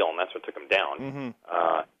front wheel, and that's what took him down. Mm-hmm.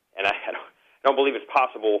 And I don't believe it's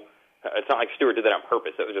possible. It's not like Stewart did that on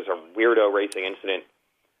purpose. It was just a weirdo racing incident.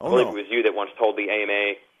 I believe it was you that once told the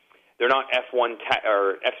AMA they're not F1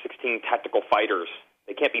 or F-16 tactical fighters.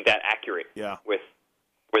 They can't be that accurate with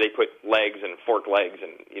where they put legs and forked legs,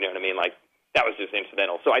 and you know what I mean? Like, that was just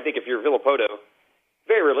incidental. So I think if you're Villapoto,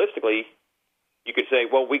 very realistically, you could say,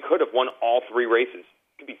 well, we could have won all 3 races.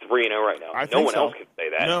 It could be 3-0 right now. No one else could say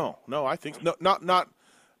that. No, I think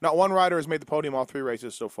not one rider has made the podium all 3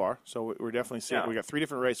 races so far. So we're definitely seeing we got 3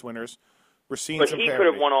 different race winners. We're seeing but some he parity.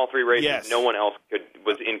 Could have won all 3 races. Yes. No one else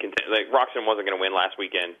was in contention. Like, Roxon wasn't going to win last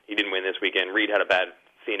weekend. He didn't win this weekend. Reed had a bad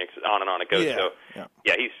Phoenix. On and on it goes.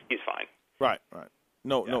 He's fine. Right.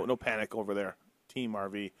 No panic over there, Team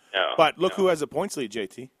RV. No, but look who has the points lead,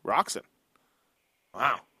 JT. Roxon.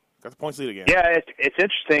 Wow, got the points lead again. Yeah, it's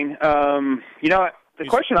interesting. The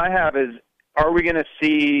question I have is, are we going to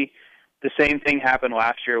see the same thing happen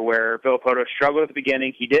last year where Villapoto struggled at the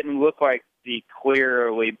beginning? He didn't look like the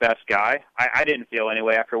clearly best guy. I didn't feel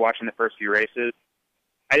anyway after watching the first few races.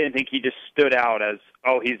 I didn't think he just stood out as,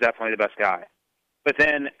 he's definitely the best guy. But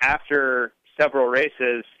then after several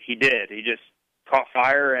races, he did. He just caught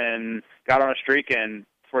fire and got on a streak, and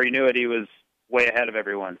before you knew it, he was way ahead of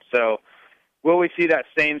everyone. So will we see that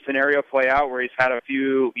same scenario play out where he's had a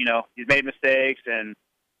few, he's made mistakes and,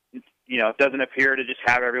 doesn't appear to just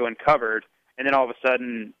have everyone covered, and then all of a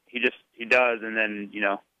sudden he does, and then,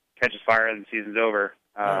 catches fire and the season's over.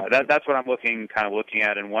 That's what I'm looking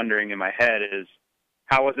at and wondering in my head is,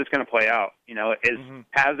 how is this going to play out?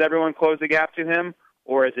 Has everyone closed the gap to him,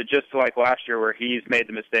 or is it just like last year where he's made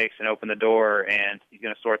the mistakes and opened the door and he's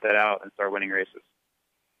going to sort that out and start winning races?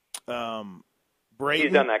 Brayton?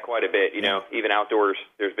 He's done that quite a bit. Even outdoors,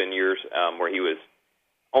 there's been years where he was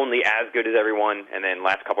only as good as everyone, and then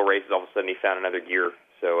last couple races, all of a sudden he found another gear.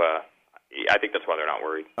 So I think that's why they're not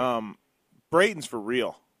worried. Brayton's for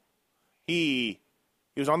real. He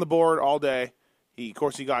was on the board all day. Of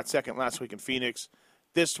course, he got second last week in Phoenix.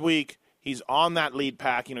 This week, he's on that lead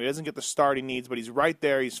pack. He doesn't get the start he needs, but he's right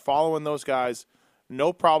there. He's following those guys.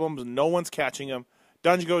 No problems. No one's catching him.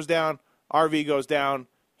 Dunge goes down. RV goes down.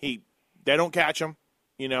 They don't catch him.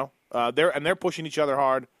 They're pushing each other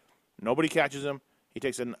hard. Nobody catches him. He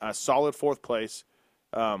takes a solid fourth place.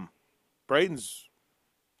 Brayton's.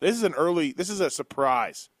 This is a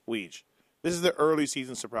surprise, Weege. This is the early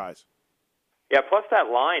season surprise. Yeah, plus that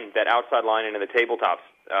outside line into the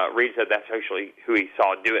tabletops, Reed said that's actually who he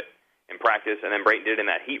saw do it in practice, and then Brayton did it in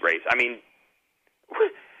that heat race. I mean,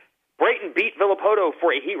 Brayton beat Villopoto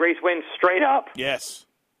for a heat race win straight up. Yes.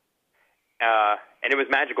 And it was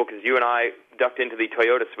magical because you and I ducked into the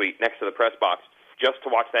Toyota suite next to the press box just to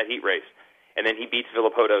watch that heat race. And then he beats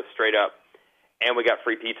Villopoto straight up, and we got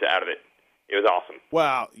free pizza out of it. It was awesome.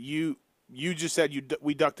 Wow, you just said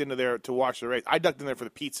we ducked into there to watch the race. I ducked in there for the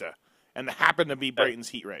pizza, and it happened to be Brayton's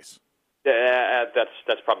heat race.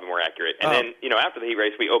 That's probably more accurate. And then, after the heat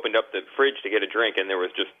race, we opened up the fridge to get a drink, and there were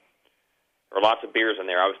lots of beers in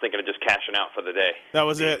there. I was thinking of just cashing out for the day. That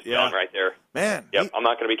was it, yeah. Done right there. Man. Yep, I'm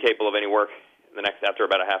not going to be capable of any work after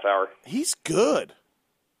about a half hour. He's good.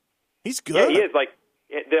 He's good. Yeah, he is. Like,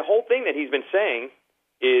 the whole thing that he's been saying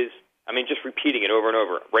is, just repeating it over and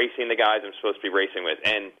over, racing the guys I'm supposed to be racing with.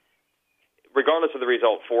 And regardless of the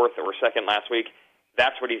result, fourth or second last week,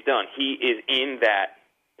 that's what he's done. He is in that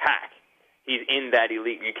pack. He's in that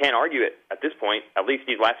elite. You can't argue it at this point, at least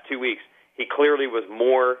these last 2 weeks. He clearly was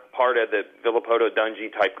more part of the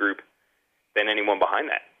Villopoto-Dungy type group than anyone behind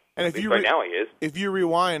that. And if right now he is. If you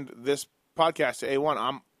rewind this podcast to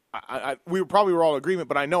A1, we probably were all in agreement,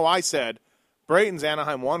 but I know I said Brayton's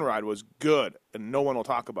Anaheim 1 ride was good, and no one will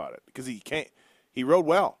talk about it because he rode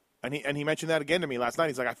well, and he mentioned that again to me last night.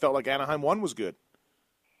 He's like, I felt like Anaheim 1 was good,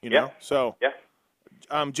 So, yeah.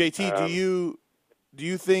 JT, do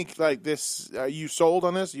you think like this? You sold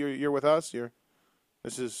on this? You're with us.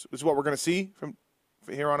 This is what we're going to see from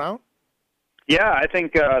here on out. Yeah, I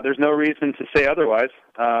think there's no reason to say otherwise.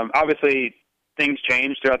 Obviously, things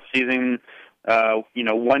change throughout the season.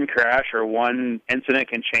 One crash or one incident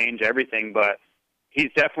can change everything, but he's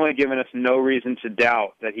definitely given us no reason to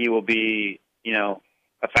doubt that he will be,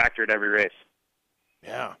 a factor at every race.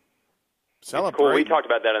 Yeah. It's cool. We talked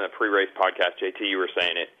about that in the pre-race podcast, JT. You were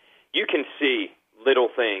saying it. You can see little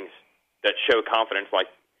things that show confidence, like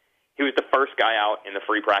he was the first guy out in the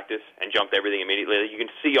free practice and jumped everything immediately. You can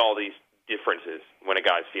see all these differences when a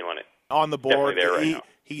guy's feeling it. On the board,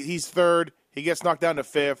 he's third. He gets knocked down to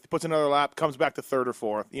fifth, puts another lap, comes back to third or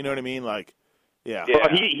fourth. You know what I mean? Like, yeah. Well,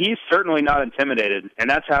 he's certainly not intimidated, and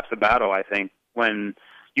that's half the battle, I think, when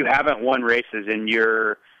you haven't won races and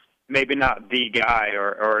you're maybe not the guy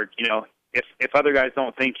or if other guys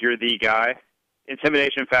don't think you're the guy,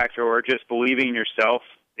 intimidation factor or just believing in yourself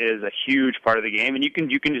is a huge part of the game, and you can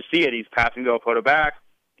just see it. He's passing Villopoto back.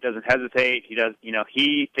 He doesn't hesitate.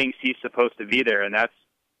 He thinks he's supposed to be there, and that's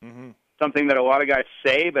something that a lot of guys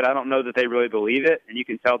say, but I don't know that they really believe it, and you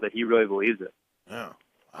can tell that he really believes it. Yeah.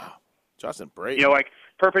 Wow. Justin Brayton. Like,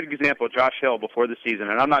 perfect example, Josh Hill before the season,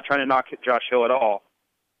 and I'm not trying to knock Josh Hill at all,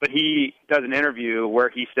 but he does an interview where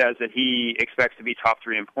he says that he expects to be top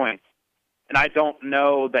 3 in points. And I don't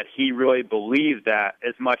know that he really believed that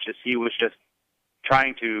as much as he was just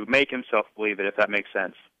trying to make himself believe it, if that makes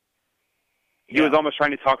sense. He was almost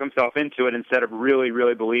trying to talk himself into it instead of really,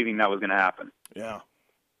 really believing that was going to happen. Yeah.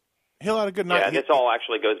 Hill had a good night. Yeah, and this all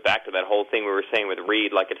actually goes back to that whole thing we were saying with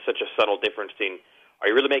Reed. Like, it's such a subtle difference between, are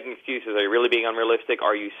you really making excuses? Are you really being unrealistic?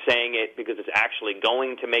 Are you saying it because it's actually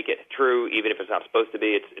going to make it true, even if it's not supposed to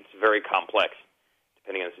be? It's very complex,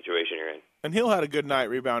 depending on the situation you're in. And Hill had a good night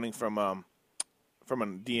rebounding from a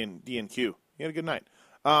DNQ. He had a good night.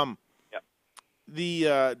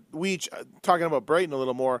 Weege, talking about Brayton a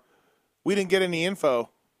little more, we didn't get any info.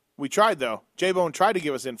 We tried, though. J-Bone tried to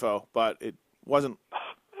give us info, but wasn't.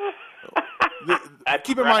 That's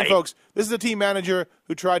Keep in mind, right. folks, this is the team manager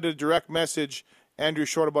who tried to direct message Andrew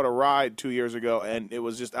Short about a ride 2 years ago, and it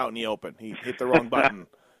was just out in the open. He hit the wrong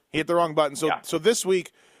button. So this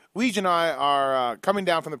week, Weege and I are coming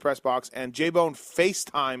down from the press box, and J-Bone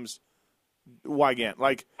FaceTimes Wygant.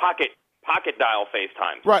 Like Pocket dial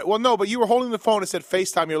FaceTime. Right. Well, no, but you were holding the phone and said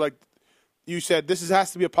FaceTime. You said, this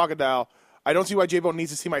has to be a pocket dial. I don't see why J-Bone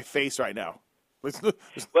needs to see my face right now. Well,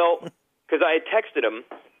 because I had texted him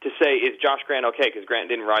to say, is Josh Grant okay? Because Grant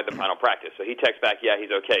didn't ride the final practice. So he texts back, yeah, he's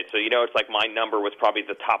okay. So, it's like my number was probably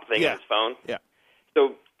the top thing in his phone. Yeah.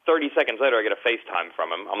 So 30 seconds later, I get a FaceTime from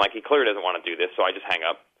him. I'm like, he clearly doesn't want to do this, so I just hang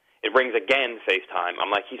up. It rings again, FaceTime. I'm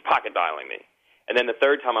like, he's pocket dialing me. And then the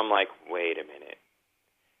third time, I'm like, wait a minute.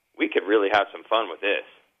 We could really have some fun with this.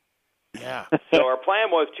 Yeah. So our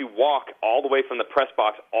plan was to walk all the way from the press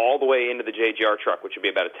box all the way into the JGR truck, which would be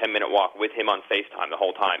about a 10-minute walk with him on FaceTime the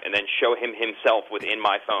whole time, and then show him himself within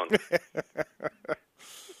my phone.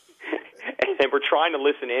 And then we're trying to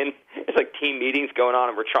listen in. It's like team meetings going on,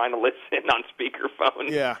 and we're trying to listen on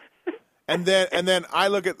speakerphone. Yeah. And then I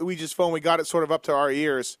look at Weege's phone. We got it sort of up to our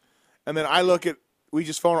ears. And then I look at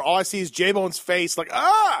Weege's phone. All I see is J-Bone's face, like,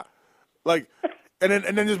 ah! Like... And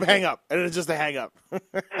then just hang up. And then it's just a hang up.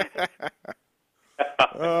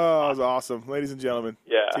 Oh, it was awesome. Ladies and gentlemen,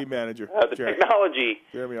 team manager. The technology.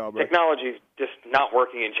 Jeremy Albright. Technology's just not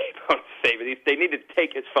working in J-Bone's favor. They need to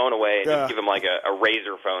take his phone away and just give him like a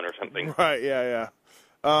Razor phone or something. Right, yeah.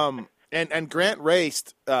 And Grant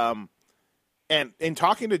raced, and in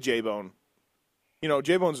talking to J-Bone,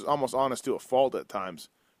 J-Bone's almost honest to a fault at times.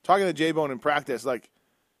 Talking to J-Bone in practice, like,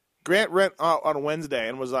 Grant went out on Wednesday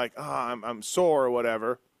and was like, I'm sore or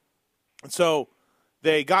whatever. And so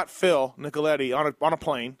they got Phil Nicoletti on a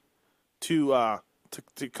plane to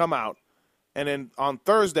come out. And then on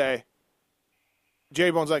Thursday,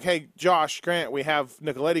 J-Bone's like, hey, Josh, Grant, we have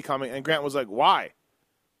Nicoletti coming. And Grant was like, why?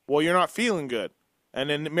 Well, you're not feeling good.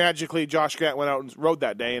 And then magically Josh Grant went out and rode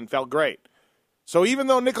that day and felt great. So even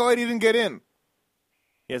though Nicoletti didn't get in,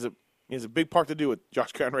 he has a big part to do with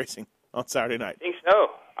Josh Grant Racing on Saturday night. I think so.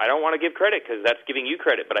 I don't want to give credit because that's giving you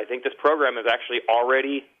credit, but I think this program has actually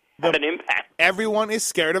already had an impact. Everyone is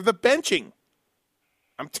scared of the benching.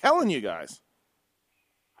 I'm telling you guys.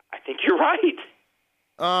 I think you're right.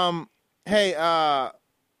 Hey,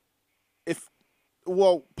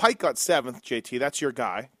 Pike got 7th, JT. That's your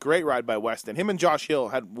guy. Great ride by Weston. Him and Josh Hill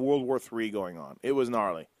had World War III going on. It was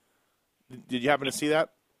gnarly. Did you happen to see that?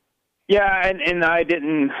 Yeah, and I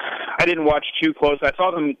didn't watch too close. I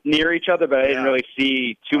saw them near each other, but I didn't really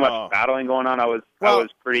see too much battling going on. I was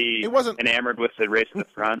pretty enamored with the race in the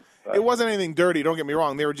front. But. It wasn't anything dirty. Don't get me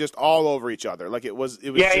wrong. They were just all over each other. Like it was.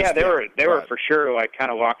 Yeah. They were for sure like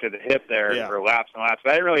kind of locked to the hip there for laps and laps.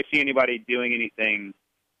 But I didn't really see anybody doing anything,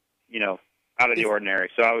 out of the ordinary.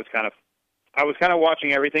 So I was kind of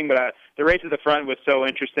watching everything. But the race at the front was so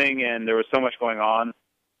interesting, and there was so much going on,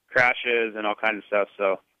 crashes and all kinds of stuff.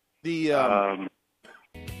 So. The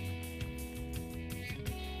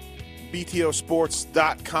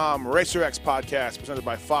BTOsports.com RacerX podcast presented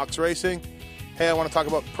by Fox Racing. Hey, I want to talk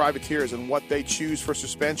about privateers and what they choose for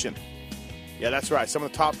suspension. Yeah, that's right. Some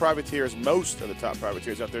of the top privateers, most of the top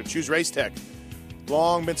privateers out there, choose Racetech.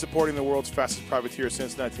 Long been supporting the world's fastest privateer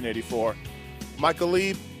since 1984. Michael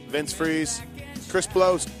Lieb, Vince Freeze, Chris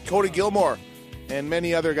Blows, Cody Gilmore, and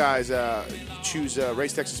many other guys choose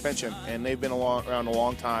Racetech suspension, and they've been around a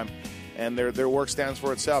long time, and their work stands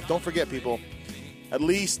for itself. Don't forget, people, at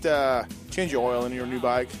least change your oil in your new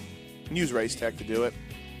bike and use Racetech to do it.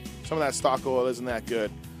 Some of that stock oil isn't that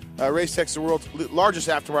good. Racetech's the world's largest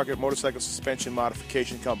aftermarket motorcycle suspension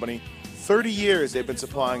modification company. 30 years they've been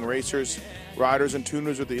supplying racers, riders, and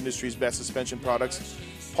tuners with the industry's best suspension products.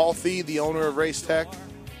 Paul Thede, the owner of Racetech,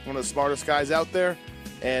 one of the smartest guys out there,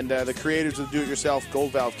 and the creators of the do-it-yourself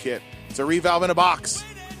Gold Valve Kit. It's a revalve in a box.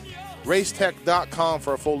 Racetech.com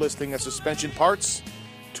for a full listing of suspension parts,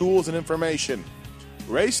 tools, and information.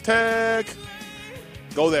 Racetech!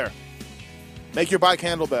 Go there. Make your bike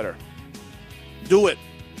handle better. Do it.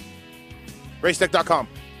 Racetech.com.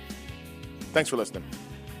 Thanks for listening.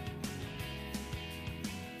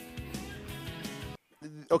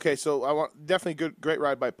 Okay, so I want definitely great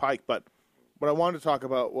ride by Pike, but what I wanted to talk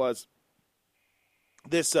about was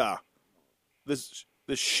this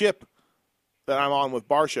ship that I'm on with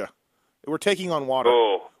Barsha. We're taking on water.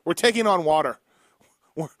 Oh. We're taking on water.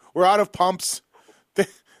 We're out of pumps.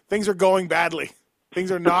 Things are going badly.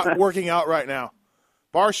 Things are not working out right now.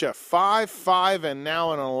 Barsha, 5, and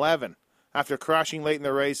now an 11 after crashing late in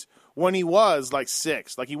the race when he was like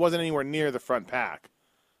 6. Like he wasn't anywhere near the front pack.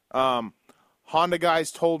 Honda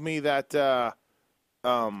guys told me that,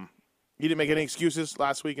 He didn't make any excuses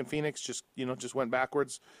last week in Phoenix. Just went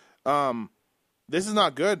backwards. This is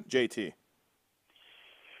not good, JT.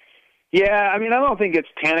 Yeah, I mean, I don't think it's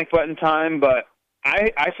panic button time, but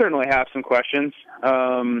I certainly have some questions.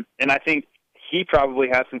 And I think he probably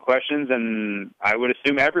has some questions, and I would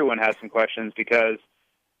assume everyone has some questions because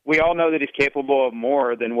we all know that he's capable of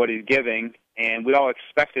more than what he's giving, and we all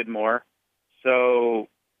expected more. So,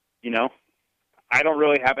 I don't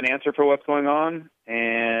really have an answer for what's going on,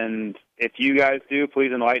 and if you guys do,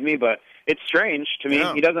 please enlighten me. But it's strange to me.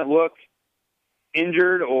 Yeah. He doesn't look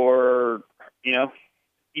injured or,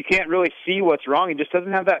 you can't really see what's wrong. He just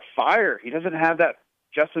doesn't have that fire. He doesn't have that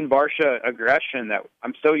Justin Barcia aggression that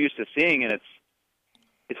I'm so used to seeing, and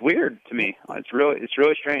it's weird to me. It's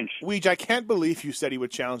really strange. Weege, I can't believe you said he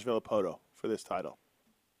would challenge Villapoto for this title.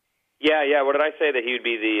 Yeah. What did I say? That he would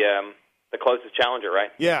be the closest challenger,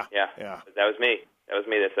 right? Yeah. That was me.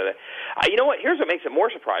 That said that. You know what? Here's what makes it more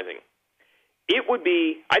surprising. It would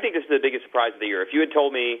be. I think this is the biggest surprise of the year. If you had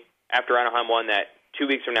told me after Anaheim won that 2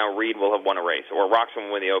 weeks from now Reed will have won a race or Roczen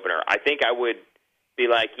will win the opener, I think I would be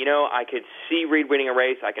like, I could see Reed winning a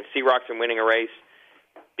race. I can see Roczen winning a race.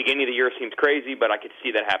 Beginning of the year seems crazy, but I could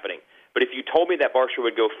see that happening. But if you told me that Barcia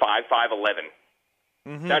would go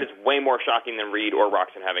 5-5-11, that is way more shocking than Reed or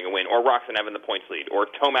Roczen having a win, or Roczen having the points lead, or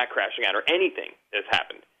Tomac crashing out, or anything that's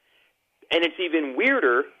happened. And it's even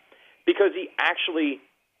weirder because he actually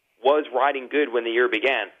was riding good when the year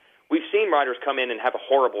began. We've seen riders come in and have a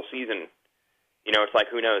horrible season. It's like,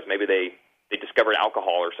 who knows, maybe they discovered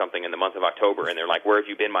alcohol or something in the month of October, and they're like, where have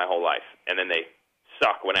you been my whole life? And then they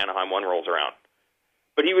suck when Anaheim 1 rolls around.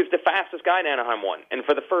 But he was the fastest guy in Anaheim 1. And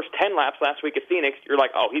for the first 10 laps last week at Phoenix, you're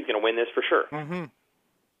like, oh, he's going to win this for sure.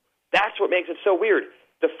 That's what makes it so weird.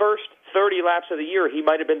 The first 30 laps of the year, he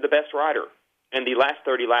might have been the best rider. And the last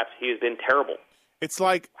 30 laps, he has been terrible. It's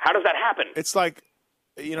like... How does that happen? It's like,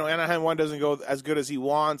 Anaheim 1 doesn't go as good as he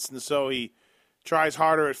wants, and so he tries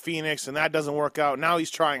harder at Phoenix, and that doesn't work out. Now he's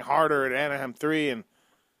trying harder at Anaheim 3, and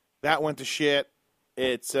that went to shit.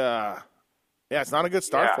 It's it's not a good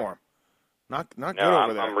start for him. Not good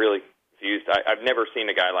over there. I'm really confused. I've never seen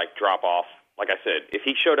a guy drop off. Like I said, if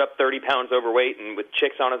he showed up 30 pounds overweight and with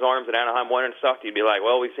chicks on his arms at Anaheim 1 and sucked, you'd be like,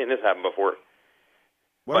 well, we've seen this happen before.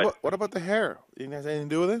 What about the hair? You think it has anything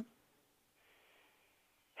to do with it?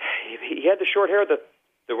 He had the short hair, the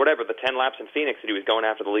 10 laps in Phoenix that he was going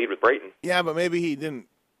after the lead with Brayton. Yeah, but maybe he didn't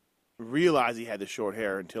realize he had the short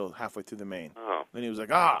hair until halfway through the main. Oh. Then he was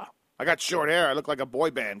like, I got short hair. I look like a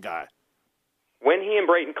boy band guy. When he and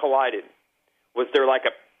Brayton collided, was there like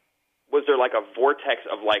a vortex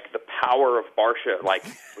of the power of Barcia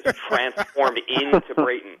was transformed into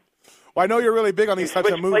Brayton? Well, I know you're really big on these types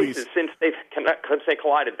of movies. Since they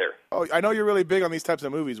collided there. Oh, I know you're really big on these types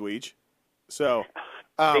of movies, Weege. So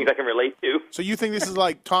things I can relate to. So you think this is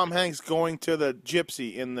like Tom Hanks going to the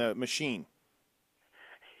gypsy in The Machine?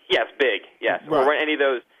 Yes, big. Yes, right. Or any of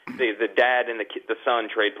those the dad and the son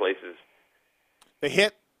trade places. They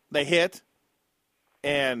hit,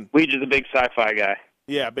 and Weege is a big sci-fi guy.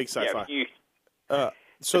 Yeah, big sci-fi. Yeah,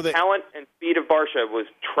 the talent and speed of Barcia was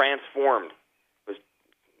transformed.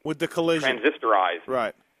 With the collision. Transistorized.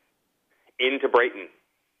 Right. Into Brayton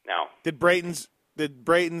now. Did Brayton's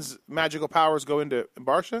magical powers go into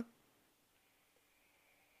Barcia?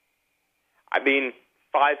 I mean,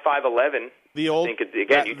 5-5-11. The old... I think,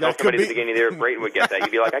 again, you tell somebody at the beginning of the year Brayton would get that. You'd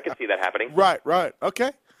be like, I could see that happening. Right. Okay.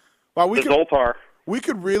 Well, Zoltar. We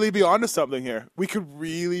could really be onto something here.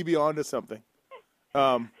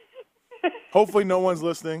 Hopefully no one's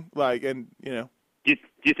listening. Do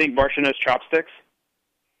you think Barcia knows chopsticks?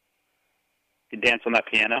 You dance on that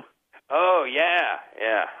piano? Oh, yeah.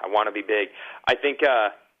 I want to be big. I think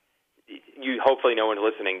hopefully no one's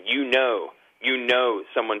listening. You know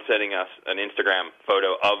someone's sending us an Instagram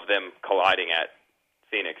photo of them colliding at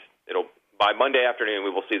Phoenix. By Monday afternoon, we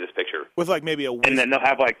will see this picture. With maybe a wizard. And then they'll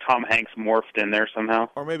have Tom Hanks morphed in there somehow.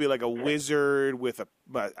 Or maybe a wizard with a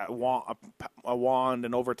wand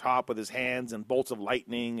and over top with his hands and bolts of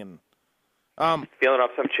lightning. And feeling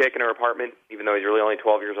up some chick in her apartment, even though he's really only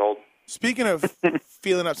 12 years old. Speaking of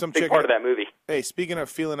feeling up some chick. Big part of that movie. Hey, speaking of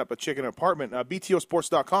feeling up a chick in an apartment,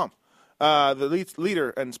 BTOsports.com, the leader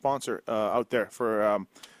and sponsor out there for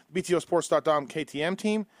BTOsports.com KTM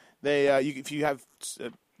team. If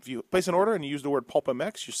you place an order and you use the word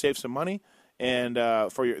PulpMX, you save some money. And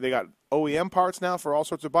they got OEM parts now for all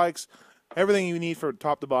sorts of bikes. Everything you need for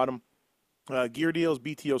top to bottom. Gear deals,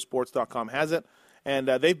 BTOsports.com has it. And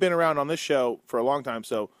they've been around on this show for a long time.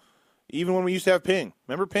 So even when we used to have Ping.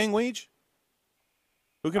 Remember Ping, Weege?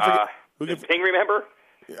 Who can forget? Does Ping remember?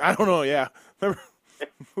 I don't know, yeah. Remember?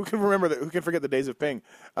 Who can remember that? Who can forget the days of Ping?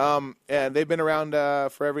 And they've been around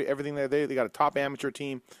for everything. They got a top amateur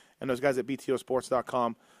team, and those guys at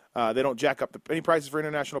BTOsports.com. They don't jack up any prices for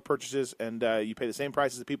international purchases, and you pay the same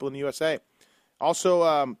price as the people in the USA. Also,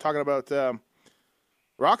 talking about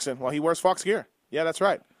Roxon, well, he wears Fox gear. Yeah, that's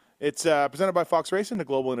right. It's presented by Fox Racing, the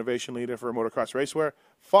global innovation leader for motocross racewear.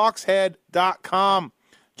 Foxhead.com.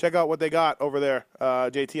 Check out what they got over there.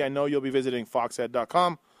 JT, I know you'll be visiting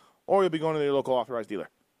foxhead.com, or you'll be going to your local authorized dealer.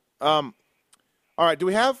 All right, do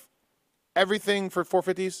we have everything for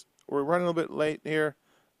 450s? We're running a little bit late here.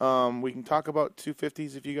 We can talk about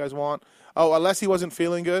 250s if you guys want. Oh, unless he wasn't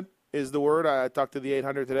feeling good is the word. I talked to the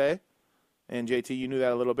 800 today, and JT, you knew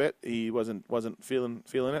that a little bit. He wasn't feeling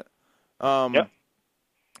it. Yep.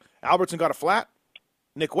 Albertson got a flat.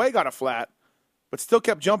 Nick Way got a flat, but still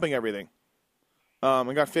kept jumping everything.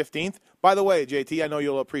 And got 15th. By the way, JT, I know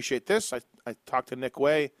you'll appreciate this. I talked to Nick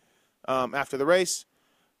Way after the race.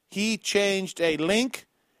 He changed a link,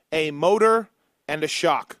 a motor, and a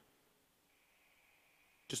shock.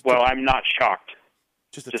 I'm not shocked.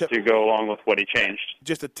 Just to go along with what he changed.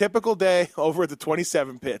 Just a typical day over at the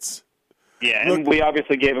 27 pits. Yeah, and we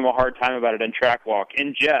obviously gave him a hard time about it in track walk,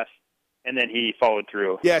 in jest, and then he followed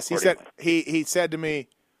through. Yes, he said to me,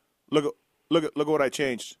 "Look at what I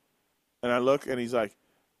changed," and I look, and he's like,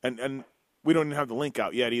 "And we don't even have the link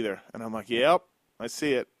out yet either." And I'm like, "Yep, I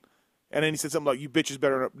see it." And then he said something like, "You bitches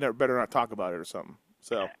better not talk about it" or something.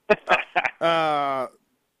 So,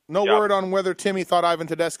 no word on whether Timmy thought Ivan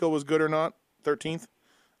Tedesco was good or not. 13th.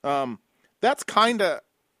 That's kind of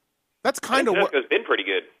Tedesco's been pretty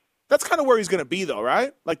good. That's kind of where he's going to be, though,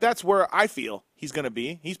 right? Like, that's where I feel he's going to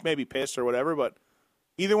be. He's maybe pissed or whatever, but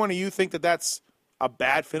either one of you think that that's a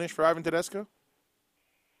bad finish for Ivan Tedesco?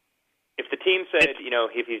 If the team said,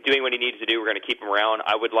 if he's doing what he needs to do, we're going to keep him around,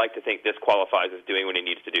 I would like to think this qualifies as doing what he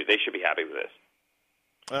needs to do. They should be happy with this.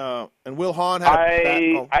 And Will Hahn had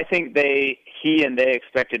I think he and they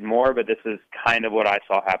expected more, but this is kind of what I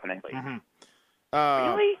saw happening. Mm-hmm.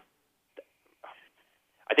 Really?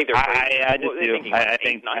 I think they're crazy. I just do.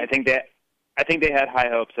 I think they had high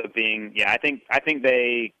hopes of being. Yeah, I think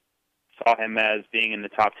they saw him as being in the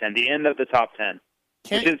top 10, the end of the top 10,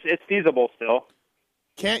 it's feasible still.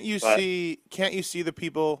 Can't you see the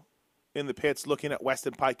people in the pits looking at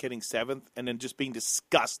Weston Pike getting 7th and then just being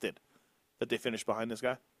disgusted that they finished behind this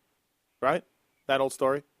guy? Right? That old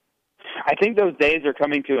story. I think those days are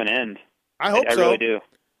coming to an end. I hope so. I really do.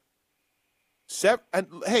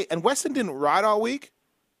 And Weston didn't ride all week.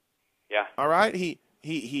 Yeah. All right. He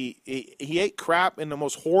ate crap in the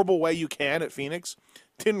most horrible way you can at Phoenix.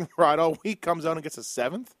 Didn't ride all week. Comes out and gets a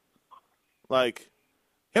 7th. Like,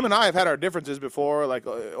 him and I have had our differences before, like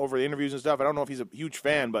over the interviews and stuff. I don't know if he's a huge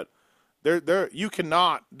fan, but you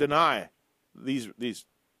cannot deny these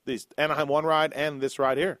Anaheim 1 ride and this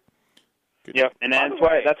ride here. Good. Yep, and that's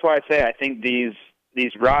why I say I think these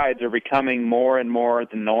rides are becoming more and more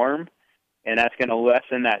the norm, and that's going to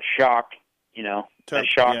lessen that shock.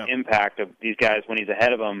 Impact of these guys when he's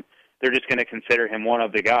ahead of them. They're just going to consider him one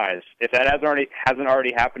of the guys. If that hasn't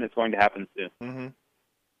already happened, it's going to happen soon. Mm-hmm.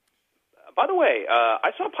 By the way,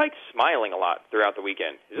 I saw Pike smiling a lot throughout the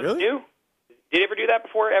weekend. Is this new? Did he ever do that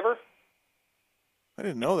before, ever? I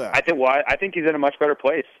didn't know that. I think he's in a much better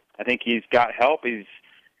place. I think he's got help. He's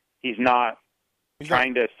not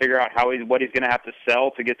trying to figure out what he's going to have to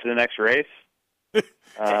sell to get to the next race. He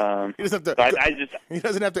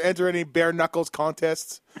doesn't have to enter any bare knuckles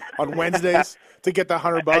contests on Wednesdays to get the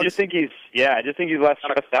 $100. I just think he's less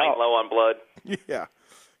stressed out. Low on blood. Yeah,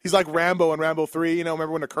 he's like Rambo in Rambo 3.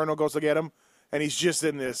 Remember when the Colonel goes to get him, and he's just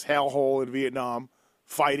in this hellhole in Vietnam,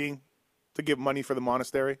 fighting to give money for the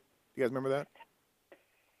monastery. You guys remember that?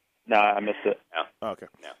 No, I missed it. No. Okay.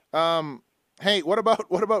 No. Hey, what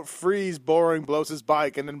about Freeze borrowing Blos's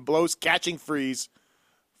bike and then Blos catching Freeze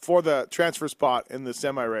for the transfer spot in the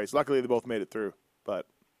semi-race? Luckily, they both made it through. But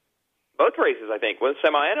both races, I think, was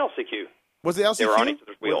semi and LCQ. Was it LCQ? They were on each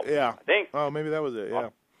other's wheel. Yeah. I think. Oh, maybe that was it. Yeah.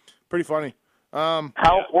 Pretty funny.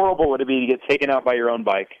 How horrible would it be to get taken out by your own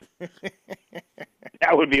bike?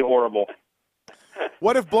 That would be horrible.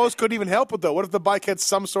 What if Blos couldn't even help it, though? What if the bike had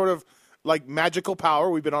some sort of, like, magical power?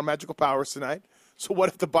 We've been on magical powers tonight. So what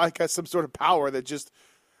if the bike has some sort of power that just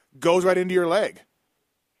goes right into your leg?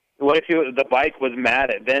 What if the bike was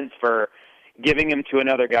mad at Vince for giving him to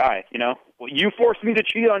another guy? Well, you forced me to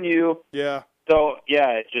cheat on you. Yeah. So,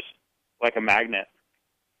 yeah, it's just like a magnet.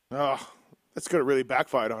 Oh, that's going to really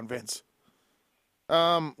backfire on Vince.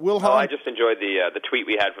 I just enjoyed the tweet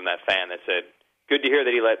we had from that fan that said, "Good to hear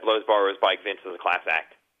that he let Blos borrow his bike. Vince is a class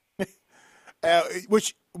act."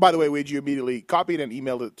 Which, by the way, Weege, you immediately copied and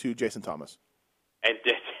emailed it to Jason Thomas. And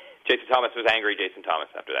Jason Thomas was angry. Jason Thomas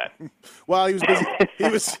after that. Well, he was busy.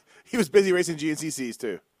 he was busy racing GNCCs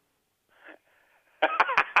too.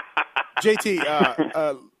 JT,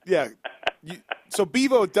 yeah. So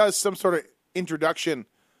Bevo does some sort of introduction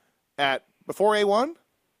before A1?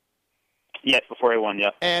 Yes, before A1,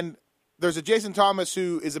 yeah. And there's a Jason Thomas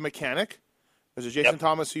who is a mechanic. There's a Jason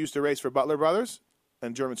Thomas who used to race for Butler Brothers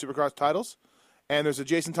and German Supercross titles. And there's a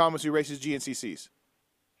Jason Thomas who races GNCCs.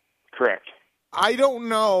 Correct. I don't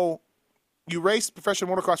know. You raced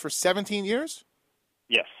professional motocross for 17 years?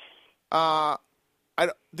 Yes.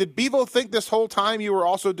 Did Bevo think this whole time you were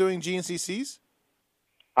also doing GNCCs?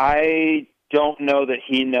 I don't know that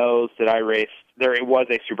he knows that I raced. It was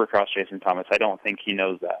a Supercross Jason Thomas. I don't think he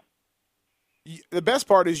knows that. The best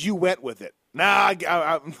part is you went with it. Nah,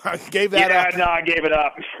 I gave that up. No, I gave it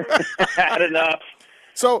up. Had enough.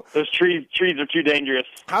 So those trees are too dangerous.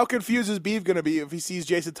 How confused is Beeve going to be if he sees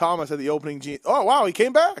Jason Thomas at the opening? Oh wow, he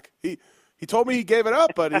came back. He told me he gave it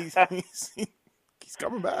up, but he's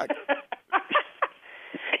coming back.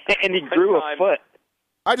 And he grew a foot.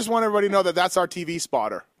 I just want everybody to know that that's our TV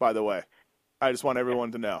spotter. By the way, I just want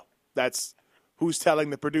everyone to know that's who's telling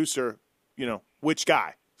the producer, which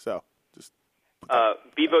guy. So.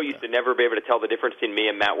 Bevo used to never be able to tell the difference between me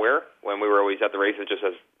and Matt Ware when we were always at the races just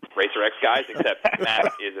as Racer X guys, except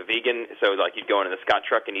Matt is a vegan, so he'd go into the Scott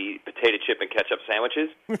truck and eat potato chip and ketchup sandwiches.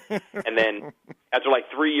 And then after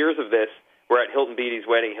 3 years of this, we're at Hilton Beatty's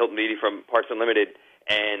wedding, Hilton Beatty from Parts Unlimited,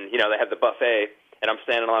 and, they have the buffet, and I'm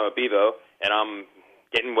standing in line with Bevo, and I'm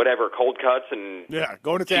getting whatever, cold cuts and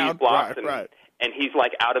going to town. Blocks, right. And he's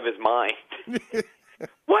out of his mind.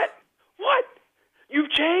 What? You've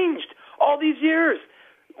changed all these years.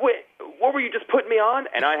 Wait, what were you just putting me on?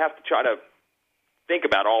 And I have to try to think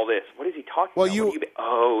about all this. What is he talking about?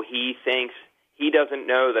 He thinks he doesn't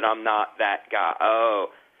know that I'm not that guy. Oh.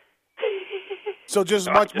 So just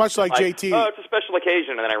much like JT. Oh, it's a special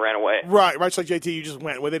occasion, and then I ran away. Right, much like JT, you just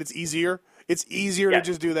went with it. It's easier. It's easier to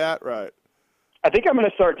just do that. Right. I think I'm going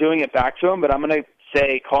to start doing it back to him, but I'm going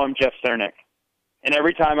to call him Jeff Cernick. And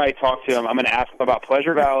every time I talk to him, I'm going to ask him about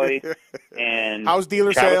Pleasure Valley and how's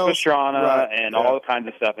dealer Travis sales, Pastrana, and all kinds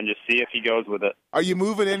of stuff, and just see if he goes with it. Are you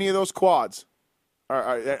moving any of those quads?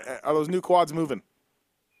 Are those new quads moving?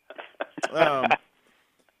 All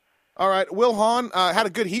right. Will Hahn had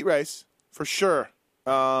a good heat race for sure,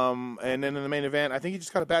 and then in the main event, I think he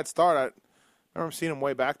just got a bad start. I remember seeing him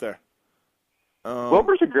way back there.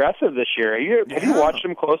 Wilbur's aggressive this year. Have you watched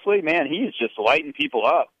him closely? Man, he is just lighting people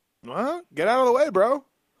up. Well, get out of the way, bro.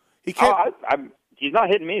 He can't. He's not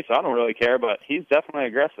hitting me, so I don't really care, but he's definitely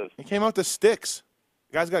aggressive. He came out the sticks.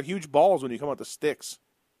 The guy's got huge balls when you come out the sticks.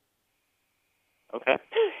 Okay.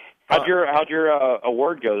 How'd your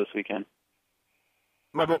award go this weekend?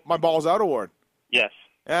 My balls out award? Yes.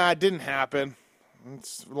 It didn't happen.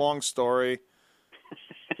 It's a long story.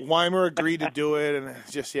 Weimer agreed to do it, and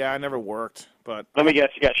it's just, I never worked. But let me guess,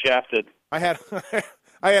 you got shafted. I had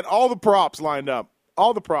all the props lined up.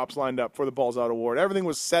 All the props lined up for the Balls Out Award. Everything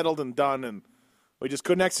was settled and done, and we just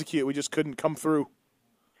couldn't execute. We just couldn't come through.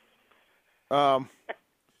 Okay.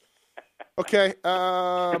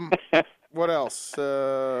 What else?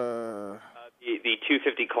 The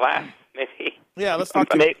 250 class, maybe. Yeah, let's talk.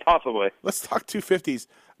 Possibly. Let's talk 250s.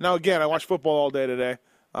 Now, again, I watched football all day today.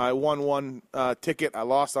 I won one ticket. I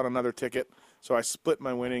lost on another ticket, so I split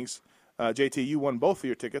my winnings. JT, you won both of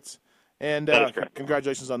your tickets, and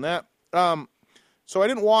congratulations on that. So I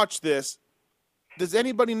didn't watch this. Does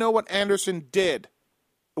anybody know what Anderson did?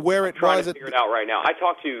 Where it was? I'm trying to figure it out right now. I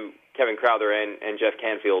talked to Kevin Crowther and Jeff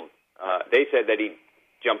Canfield. They said that he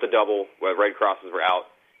jumped a double where Red Crosses were out,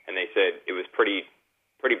 and they said it was pretty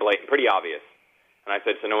blatant, pretty obvious. And I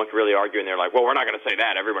said, so no one could really argue, and they're like, well, we're not going to say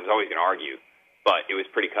that. Everyone's always going to argue. But it was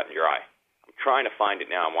pretty cut and dry. I'm trying to find it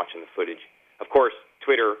now. I'm watching the footage. Of course,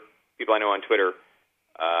 Twitter, people I know on Twitter,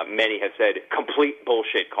 many have said complete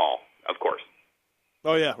bullshit call, of course.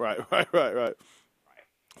 Oh, yeah, right.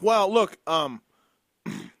 Well, look,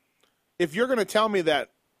 if you're going to tell me that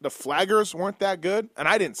the flaggers weren't that good, and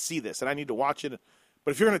I didn't see this, and I need to watch it, but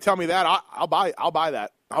if you're going to tell me that, I'll buy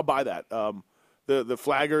that. I'll buy that. The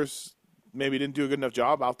flaggers maybe didn't do a good enough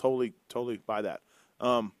job. I'll totally buy that.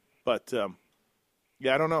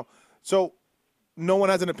 Yeah, I don't know. So no one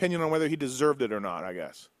has an opinion on whether he deserved it or not, I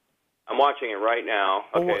guess. I'm watching it right now.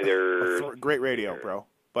 Okay, there's great radio, bro.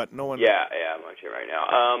 But no one. Yeah, I'm watching it right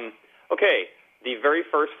now. Okay, the very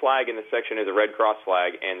first flag in the section is a Red Cross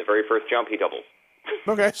flag, and the very first jump he doubles.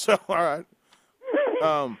 Okay, so all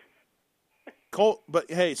right. Colt, but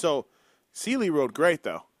hey, so Seeley rode great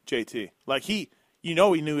though, JT. Like he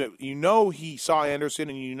knew it. He saw Anderson,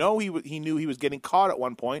 and he knew he was getting caught at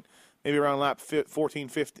one point. maybe around lap 14,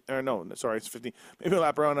 15, or no, sorry, it's 15, maybe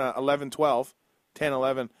lap around 11, 12, 10,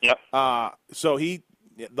 11. Yep. So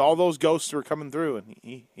all those ghosts were coming through, and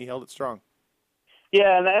he held it strong.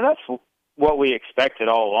 Yeah, and that's what we expected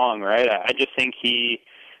all along, right? I just think he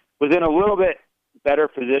was in a little bit better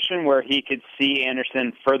position where he could see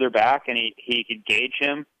Anderson further back, and he could gauge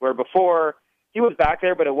him, where before he was back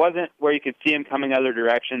there, but it wasn't where you could see him coming other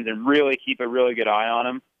directions and really keep a really good eye on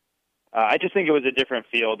him. I just think it was a different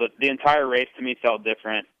feel. The entire race to me felt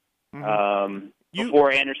different. Mm-hmm.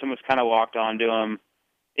 Before Anderson was kind of locked onto him,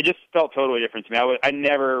 it just felt totally different to me. I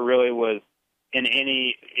never really was in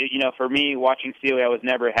any, for me, watching Sealy, I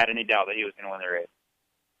never had any doubt that he was going to win the race.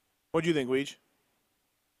 What do you think, Weege?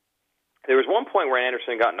 There was one point where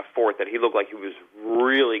Anderson got into fourth that he looked like he was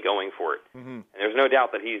really going for it. Mm-hmm. And there's no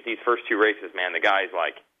doubt that these first two races, man, the guy's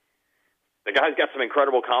got some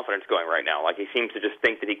incredible confidence going right now. Like, he seems to just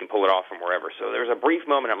think that he can pull it off from wherever. So there was a brief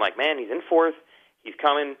moment, I'm like, man, he's in fourth, he's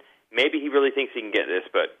coming. Maybe he really thinks he can get this,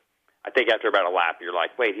 but I think after about a lap, you're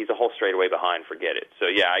like, wait, he's a whole straightaway behind, forget it. So,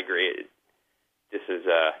 yeah, I agree.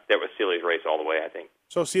 That was Sealy's race all the way, I think.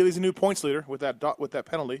 So Sealy's a new points leader with that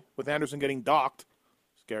penalty, with Anderson getting docked,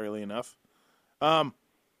 scarily enough.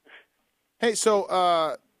 Hey,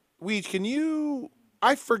 so, Weege,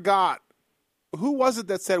 I forgot, who was it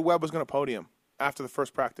that said Webb was going to podium after the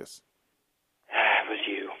first practice? It was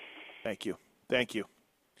you. Thank you.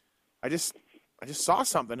 I just saw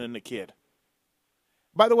something in the kid.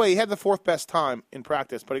 By the way, he had the fourth best time in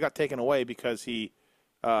practice, but he got taken away because he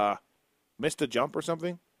missed a jump or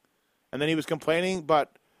something. And then he was complaining,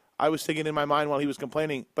 but I was thinking in my mind while he was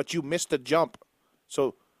complaining, but you missed a jump.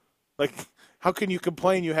 So, how can you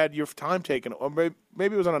complain you had your time taken? Or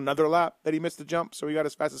maybe it was on another lap that he missed the jump, so he got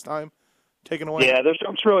his fastest time taken away. Yeah, those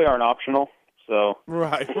jumps really aren't optional. So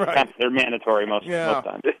Right. They're mandatory most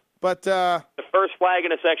times. But the first flag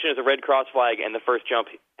in a section is a Red Cross flag, and the first jump,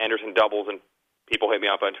 Anderson doubles, and people hit me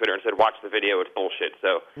up on Twitter and said, watch the video, it's bullshit.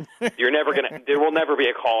 So there will never be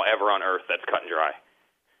a call ever on Earth that's cut and dry.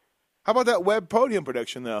 How about that Webb podium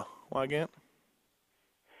prediction, though, Wygant?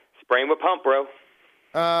 Spraying with pump, bro.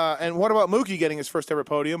 And what about Mookie getting his first ever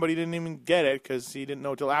podium, but he didn't even get it because he didn't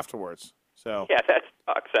know until afterwards. So yeah, that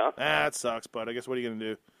sucks, huh? That sucks, but I guess what are you going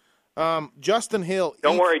to do? Justin Hill.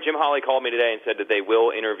 Don't worry, Jim Hawley called me today and said that they will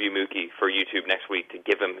interview Mookie for YouTube next week to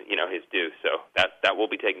give him, his due. So that will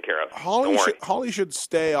be taken care of. Hawley should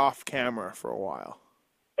stay off camera for a while.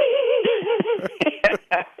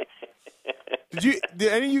 Did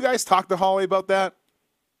any of you guys talk to Hawley about that?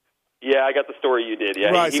 Yeah, I got the story you did. Yeah,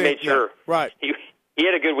 right, he made sure. Yeah, right. He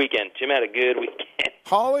had a good weekend. Jim had a good weekend.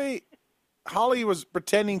 Hawley was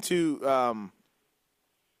pretending to.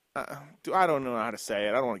 I don't know how to say it.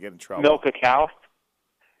 I don't want to get in trouble. Milk a cow?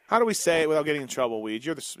 How do we say it without getting in trouble, Weege?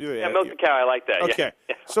 Milk the cow. I like that. Okay.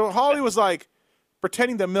 Yeah. So Hawley was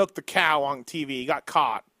pretending to milk the cow on TV. He got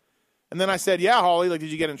caught. And then I said, yeah, Hawley,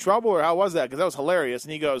 did you get in trouble or how was that? Because that was hilarious.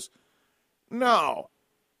 And he goes, no,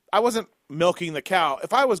 I wasn't milking the cow.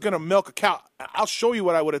 If I was going to milk a cow, I'll show you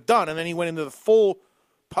what I would have done. And then he went into the full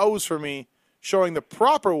pose for me, showing the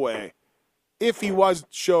proper way if he was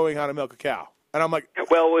showing how to milk a cow. And I'm like,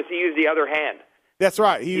 well, was he used the other hand? That's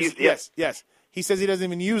right. Yes. He says he doesn't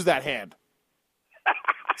even use that hand.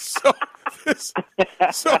 So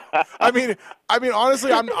I mean,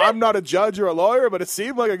 honestly, I'm not a judge or a lawyer, but it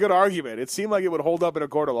seemed like a good argument. It seemed like it would hold up in a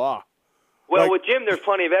court of law. Well, with Jim, there's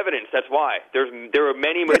plenty of evidence. That's why there were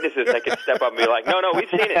many witnesses that could step up and be like, "No, we've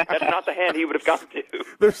seen it. That's not the hand he would have gone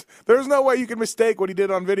to." There's no way you can mistake what he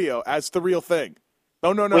did on video as the real thing.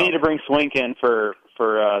 No. We need to bring Swink in to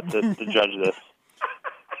judge this.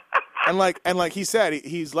 And like he said,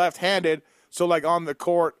 he's left-handed. So in the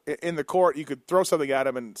court, you could throw something at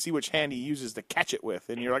him and see which hand he uses to catch it with,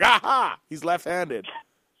 and you're like, aha, he's left-handed.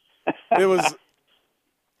 It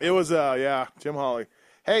was Jim Hawley.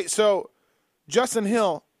 Hey, so Justin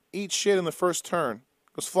Hill eats shit in the first turn,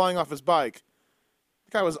 goes flying off his bike.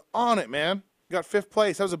 The guy was on it, man. He got fifth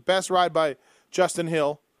place. That was the best ride by Justin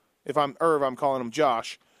Hill. If I'm calling him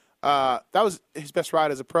Josh. That was his best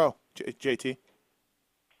ride as a pro, JT.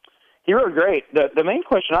 He rode great. The main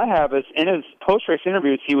question I have is, in his post-race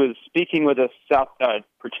interviews, he was speaking with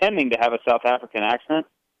pretending to have a South African accent.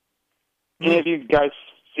 Any of you guys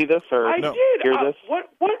see this or hear this?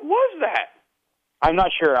 What was that? I'm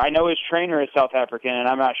not sure. I know his trainer is South African, and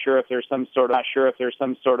I'm not sure if there's some sort of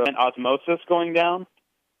osmosis going down.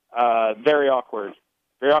 Very awkward.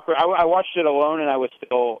 Very awkward. I watched it alone, and I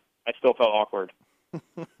still felt awkward.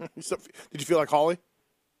 Did you feel like Hawley?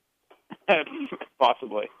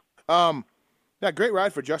 Possibly. Yeah, great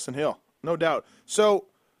ride for Justin Hill, no doubt. So,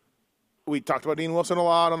 we talked about Dean Wilson a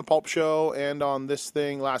lot on the Pulp Show and on this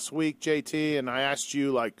thing last week, JT, and I asked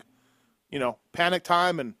you, panic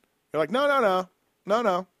time, and you're like,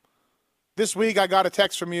 no. This week I got a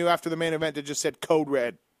text from you after the main event that just said code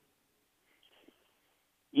red.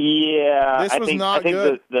 Yeah, This was not good. I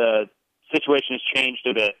think the situation has changed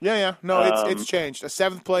a bit. Yeah. No, it's changed. A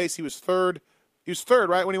 7th place. He was third. He was third,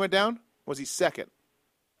 right, when he went down? Was he second?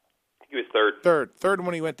 He was third. Third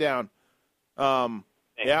when he went down.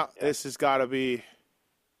 This has got to be.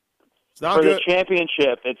 It's not for good. The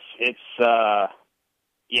championship.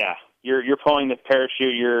 You're pulling the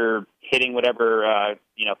parachute. You're hitting whatever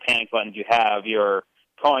panic buttons you have. You're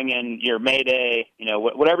calling in your mayday.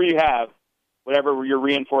 Whatever you have, whatever your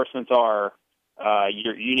reinforcements are,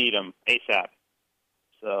 you need them ASAP.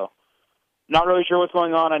 So, not really sure what's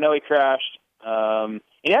going on. I know he crashed.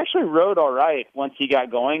 He actually rode all right once he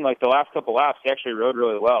got going. Like the last couple laps, he actually rode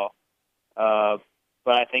really well.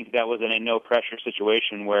 But I think that was in a no-pressure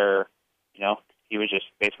situation where, he was just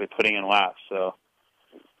basically putting in laps. So,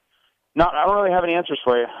 I don't really have any answers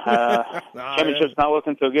for you. Championship's not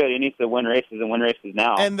looking so good. He needs to win races and win races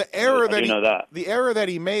now. And the error the error that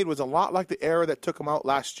he made was a lot like the error that took him out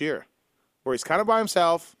last year, where he's kind of by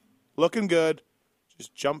himself, looking good,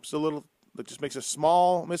 just jumps a little, just makes a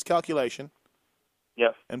small miscalculation.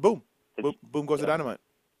 Yep. And boom goes the dynamite.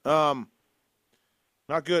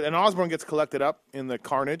 Not good. And Osborne gets collected up in the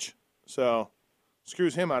carnage, so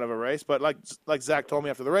screws him out of a race. But like Zach told me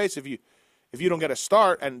after the race, if you don't get a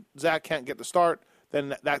start and Zach can't get the start,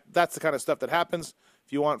 then that's the kind of stuff that happens.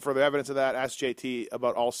 If you want further evidence of that, ask JT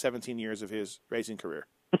about all 17 years of his racing career.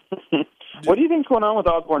 What do you think's going on with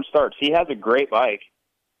Osborne's starts? He has a great bike.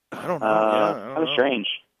 I don't know. Kind of strange.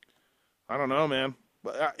 I don't know, man.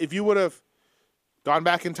 But if you would have gone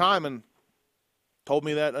back in time and told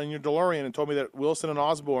me that on your DeLorean and told me that Wilson and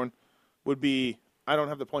Osborne would be, I don't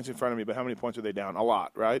have the points in front of me, but how many points are they down? A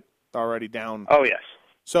lot, right? Already down. Oh, yes.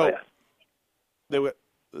 So they would,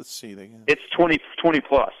 let's see. It's 20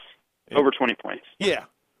 plus, over 20 points. Yeah.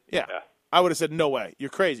 I would have said, no way.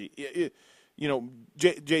 You're crazy.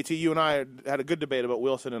 JT, you and I had a good debate about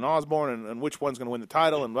Wilson and Osborne and which one's going to win the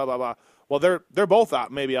title and blah, blah, blah. Well, they're both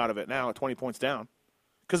out of it now at 20 points down.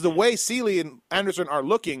 Because the way Seeley and Anderson are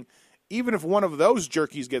looking, even if one of those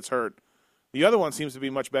jerkies gets hurt, the other one seems to be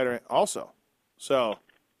much better also. So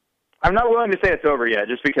I'm not willing to say it's over yet,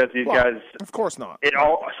 just because these guys. Of course not.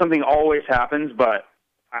 Something always happens, but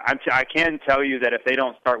I can tell you that if they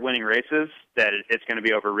don't start winning races, that it's going to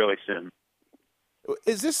be over really soon.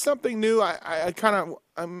 Is this something new? I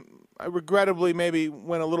regrettably maybe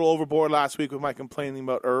went a little overboard last week with my complaining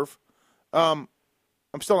about Irv. I'm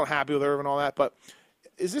still not happy with Irv and all that, but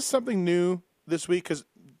is this something new this week? Because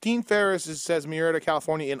Dean Ferris says Murrieta,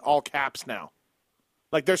 California in all caps now.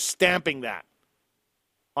 Like they're stamping that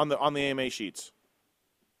on the AMA sheets.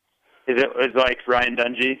 Is it like Ryan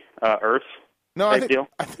Dungey, Earth? No, I think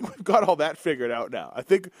we've got all that figured out now. I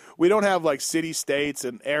think we don't have like city states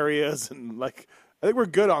and areas and I think we're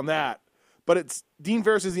good on that. But it's Dean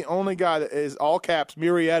Ferris is the only guy that is all caps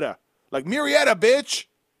Murrieta. Like Murrieta, bitch.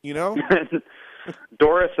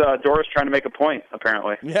 Doris trying to make a point,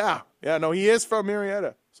 apparently. Yeah. No, he is from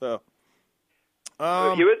Murrieta. So it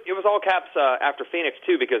was all caps after Phoenix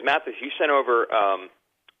too, because Matthes, you sent over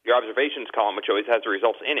your observations column, which always has the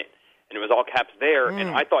results in it, and it was all caps there. And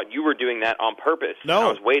I thought you were doing that on purpose. No, and I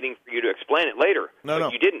was waiting for you to explain it later. No,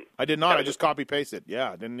 you didn't. I did not. I just copy pasted.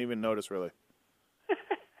 Yeah, I didn't even notice really.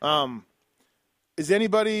 Is any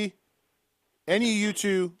of you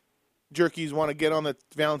two jerkies want to get on the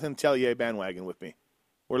Valentin Tellier bandwagon with me?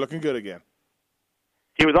 We're looking good again.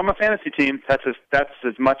 He was on my fantasy team. That's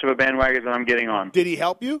as much of a bandwagon as I'm getting on. Did he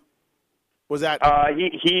help you? Was that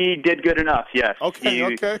he did good enough? Yes.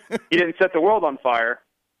 Okay. He didn't set the world on fire,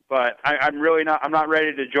 but I'm not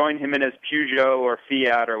ready to join him in his Peugeot or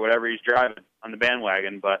Fiat or whatever he's driving on the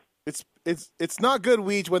bandwagon. But it's not good,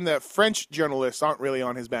 Weege, when the French journalists aren't really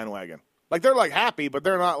on his bandwagon. Like they're like happy, but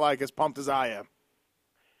they're not like as pumped as I am.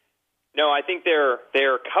 No, I think they're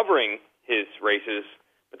covering his races,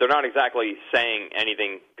 but they're not exactly saying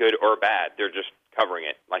anything good or bad. They're just covering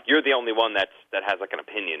it. Like you're the only one that has like an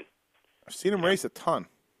opinion. I've seen him race a ton.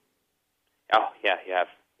 Oh yeah, you have.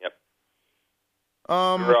 Yep.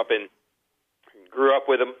 Grew up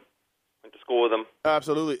with him. Went to school with him.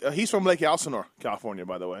 Absolutely. He's from Lake Elsinore, California,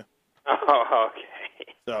 by the way. Oh,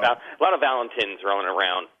 okay. So, a lot of Valentins rolling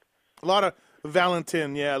around. A lot of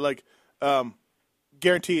Valentin, yeah. Like,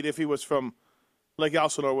 guaranteed if he was from Lake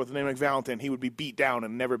Elsinore with a name like Valentin, he would be beat down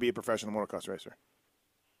and never be a professional motocross racer.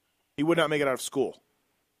 He would not make it out of school.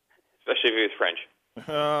 Especially if he was French.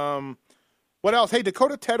 What else? Hey,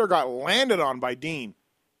 Dakota Tedder got landed on by Dean.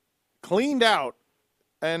 cleaned out,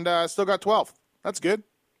 and still got 12th. That's good.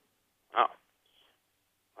 Oh.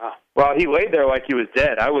 Wow. Well, he laid there like he was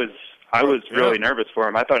dead. I was really nervous for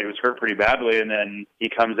him. I thought he was hurt pretty badly, and then he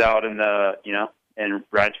comes out and and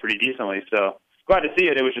rides pretty decently. So glad to see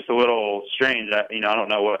it. It was just a little strange. I don't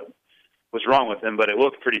know what was wrong with him, but it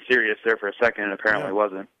looked pretty serious there for a second, and apparently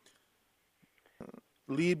wasn't.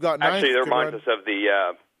 Lieb got 9th. Actually, that reminds us of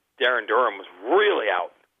the Darren Durham was really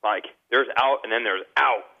out. Like, there's out, and then there's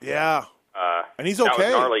out. Yeah. And he's okay. That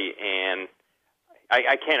was gnarly, and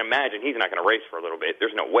I can't imagine he's not going to race for a little bit.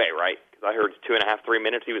 There's no way, right? Because I heard 2.5, 3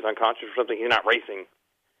 minutes he was unconscious or something. He's not racing.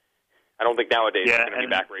 I don't think nowadays he's going to be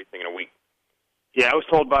back racing in a week. Yeah, I was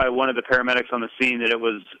told by one of the paramedics on the scene that it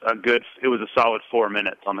was a solid 4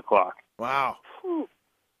 minutes on the clock. Wow.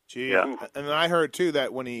 Gee. Yeah. And then I heard, too,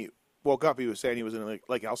 that when he woke up, he was saying he was in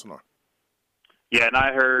Lake Elsinore. Yeah, and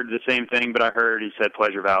I heard the same thing, but I heard he said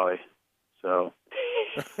Pleasure Valley. So.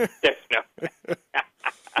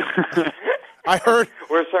 I heard.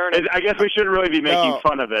 I guess we shouldn't really be making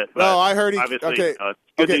fun of it. But no, I heard he. Obviously, okay. It's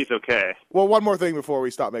good that he's okay. Well, one more thing before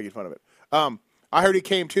we stop making fun of it. I heard he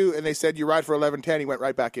came to, and they said you ride for 11:10. He went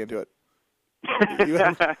right back into it. He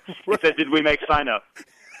said, "Did we make sign up?"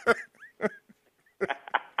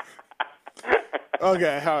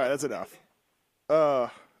 Okay, all right, that's enough.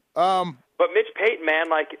 But Mitch Payton, man,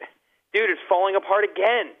 dude, it's falling apart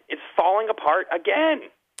again. It's falling apart again.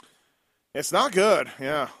 It's not good.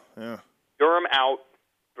 Yeah. Durham out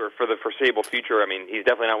for the foreseeable future. I mean, he's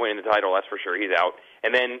definitely not winning the title, that's for sure. He's out.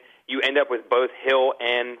 And then you end up with both Hill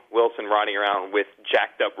and Wilson riding around with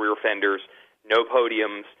jacked up rear fenders, no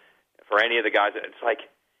podiums for any of the guys. It's like,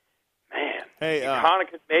 man, hey,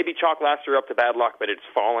 maybe chalk last year up to bad luck, but it's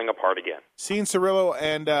falling apart again. Seeing Cirillo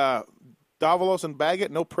and Davalos and Baggett,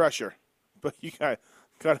 no pressure. But you got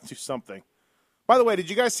to do something. By the way, did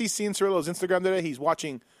you guys see Seeing Cirillo's Instagram today? He's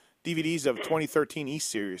watching DVDs of 2013 East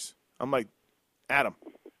Series. I'm like, Adam,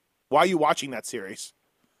 why are you watching that series?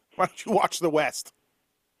 Why don't you watch the West?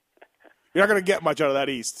 You're not going to get much out of that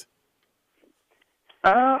East.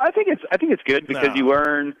 I think it's good because you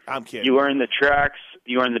learn. I'm kidding. You learn the tracks.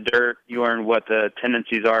 You learn the dirt. You learn what the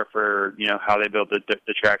tendencies are for how they build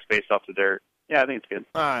the tracks based off the dirt. Yeah, I think it's good.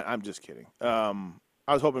 I'm just kidding.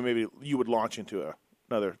 I was hoping maybe you would launch into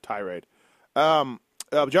another tirade.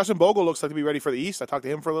 Justin Bogle looks like to be ready for the East. I talked to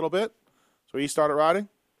him for a little bit. So he started riding.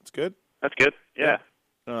 That's good. That's good. Yeah.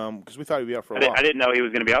 Because we thought he'd be out for a while. I didn't know he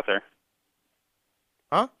was going to be out there.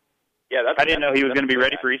 Huh? Yeah, I didn't know he was going to be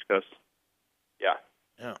ready for East Coast. Yeah.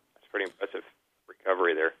 Yeah. That's pretty impressive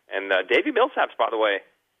recovery there. And Davey Millsaps, by the way,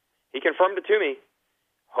 he confirmed it to me.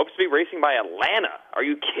 Hopes to be racing by Atlanta. Are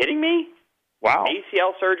you kidding me? Wow.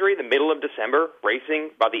 ACL surgery the middle of December,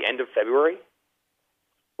 racing by the end of February?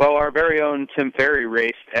 Well, our very own Tim Ferry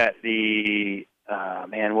raced at the,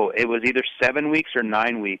 it was either 7 weeks or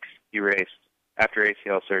 9 weeks he raced after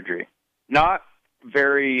ACL surgery. Not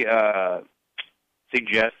very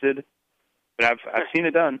suggested, but I've seen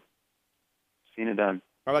it done.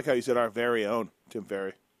 I like how you said our very own Tim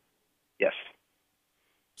Ferry. Yes.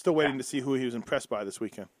 Still waiting to see who he was impressed by this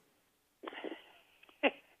weekend.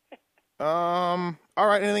 All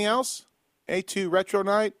right, anything else? A2 Retro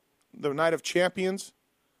Night, the Night of Champions.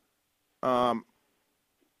 I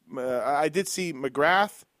did see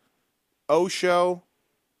McGrath, Osho.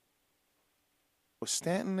 Was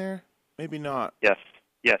Stanton there? Maybe not. Yes.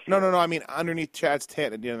 No. I mean, underneath Chad's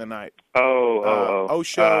tent at the end of the night.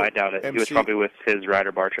 Osho. I doubt it. MC. He was probably with his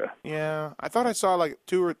rider, Barcha. Yeah. I thought I saw like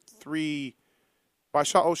 2 or 3. Well, I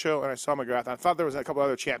saw Osho and I saw McGrath. I thought there was a couple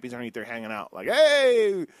other champions underneath there hanging out. Like,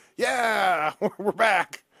 hey, yeah, we're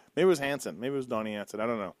back. Maybe it was Hansen. Maybe it was Donnie Hansen. I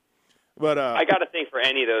don't know. But I got to think for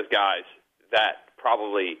any of those guys that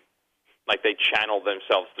probably, they channeled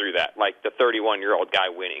themselves through that. Like the 31-year-old guy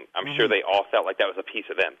winning. I'm sure they all felt like that was a piece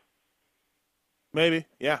of them. Maybe.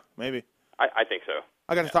 Yeah, maybe. I think so.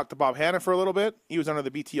 I got to talk to Bob Hanna for a little bit. He was under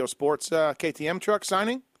the BTO Sports KTM truck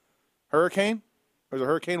signing. Hurricane. There was a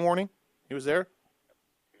hurricane warning. He was there.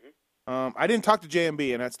 I didn't talk to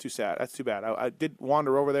JMB, and that's too sad. That's too bad. I did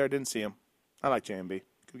wander over there. Didn't see him. I like JMB.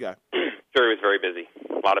 Good guy. Sure, he was very busy.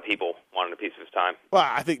 A lot of people wanted a piece of his time. Well,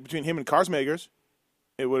 I think between him and Carsmakers,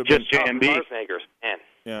 it would have just JMB. Carsmakers, man.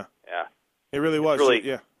 Yeah. Yeah. It really was.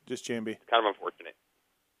 Just JMB. Kind of unfortunate.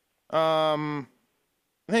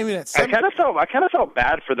 Maybe that's. I kind of felt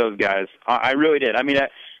bad for those guys. I really did. I mean,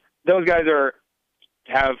 those guys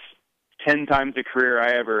have 10 times the career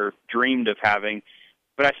I ever dreamed of having.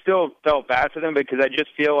 But I still felt bad for them because I just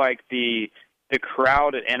feel like the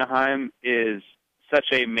crowd at Anaheim is such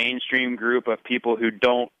a mainstream group of people who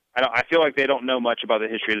I feel like they don't know much about the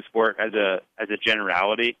history of the sport as a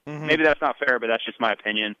generality. Mm-hmm. Maybe that's not fair, but that's just my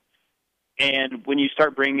opinion. And when you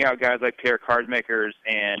start bringing out guys like Pierre Cardmakers,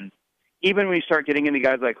 and even when you start getting into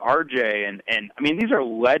guys like RJ, and I mean, these are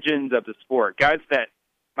legends of the sport, guys that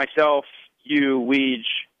myself, you,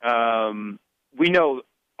 Weege, we know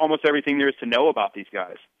almost everything there is to know about these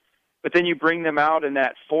guys. But then you bring them out in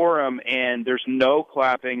that forum, and there's no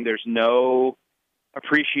clapping, there's no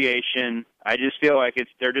appreciation. I just feel like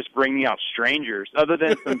they're just bringing out strangers, other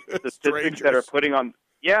than some statistics that are putting on.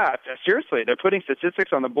 Yeah, seriously, they're putting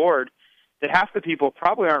statistics on the board that half the people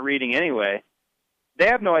probably aren't reading anyway. They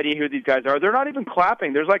have no idea who these guys are. They're not even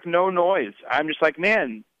clapping. There's like no noise. I'm just like,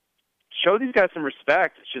 man, show these guys some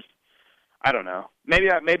respect. It's just, I don't know. Maybe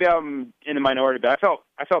I'm in the minority, but I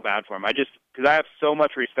felt bad for them. Because I have so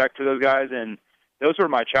much respect for those guys, and those were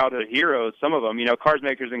my childhood heroes. Some of them,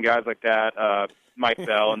 Cardmakers and guys like that, Mike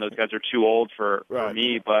Bell, and those guys are too old for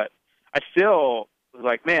me. But I still was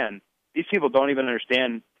like, man, these people don't even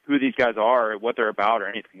understand who these guys are, or what they're about, or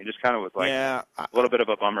anything. It just kind of was like a little bit of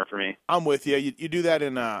a bummer for me. I'm with you. You do that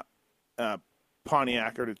in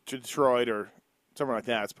Pontiac or Detroit or somewhere like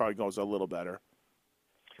that, it probably goes a little better.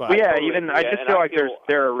 But, I just feel like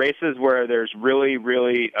there are races where there's really,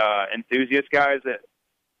 really enthusiast guys.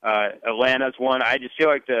 Atlanta's one. I just feel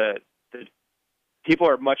like the people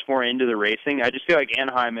are much more into the racing. I just feel like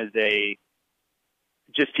Anaheim is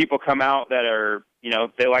just people come out that are,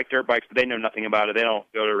 they like dirt bikes, but they know nothing about it. They don't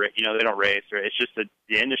go to, they don't race. Or it's just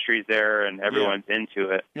the industry's there and everyone's into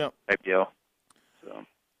it type deal. So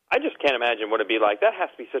I just can't imagine what it'd be like. That has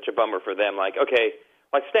to be such a bummer for them. Like, okay,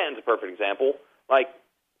 like Stanton's a perfect example. Like,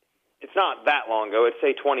 it's not that long ago. It's,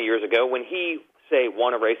 say, 20 years ago when he, say,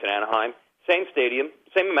 won a race in Anaheim. Same stadium,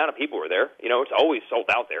 same amount of people were there. It's always sold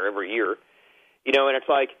out there every year. And it's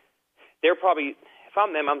like they're probably, if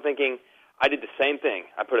I'm them, I'm thinking, I did the same thing.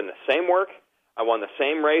 I put in the same work. I won the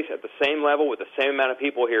same race at the same level with the same amount of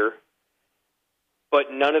people here. But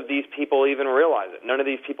none of these people even realize it. None of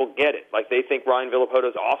these people get it. Like, they think Ryan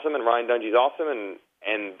Villapoto's awesome and Ryan Dungey's awesome,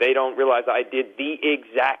 and they don't realize I did the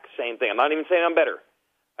exact same thing. I'm not even saying I'm better.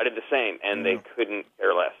 I did the same, and they couldn't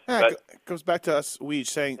care less. Yeah, it goes back to us, Weege,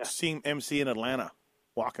 seeing MC in Atlanta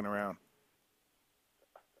walking around.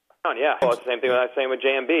 Yeah, well, it's the same thing I was saying with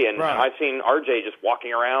JMB. And I've seen RJ just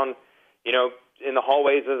walking around, in the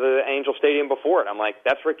hallways of the Angel Stadium before it. I'm like,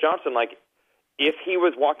 that's Rick Johnson. Like, if he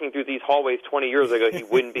was walking through these hallways 20 years ago, he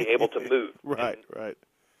wouldn't be able to move. Right.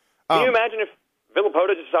 Can you imagine if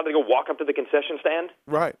Villapoto just decided to go walk up to the concession stand?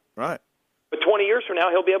 Right. But 20 years from now,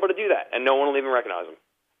 he'll be able to do that, and no one will even recognize him.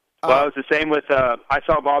 Well, it was the same with, I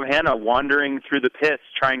saw Bob Hanna wandering through the pits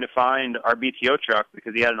trying to find our BTO truck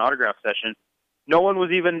because he had an autograph session. No one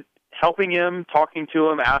was even helping him, talking to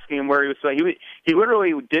him, asking him where he was. So he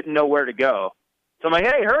literally didn't know where to go. So I'm like,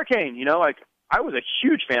 hey, Hurricane, I was a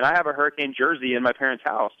huge fan. I have a Hurricane jersey in my parents'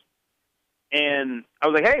 house. And I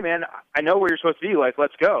was like, hey, man, I know where you're supposed to be. Like,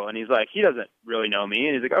 let's go. And he's like, he doesn't really know me.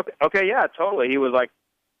 And he's like, okay, yeah, totally. He was like,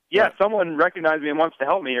 yeah, someone recognized me and wants to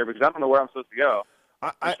help me here because I don't know where I'm supposed to go.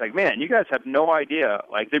 It's like, man, you guys have no idea.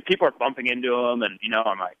 Like, people are bumping into him, and,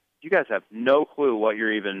 I'm like, you guys have no clue what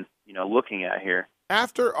you're even, looking at here.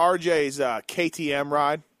 After RJ's KTM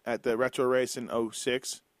ride at the Retro Race in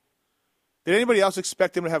 06, did anybody else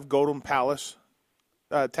expect him to have Golden Palace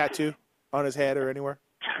tattoo on his head or anywhere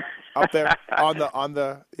out there on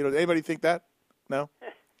the anybody think that? No.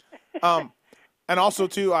 And also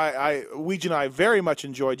too, Weege and I very much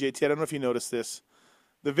enjoy JT. I don't know if you noticed this.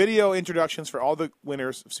 The video introductions for all the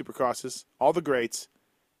winners of Supercrosses, all the greats,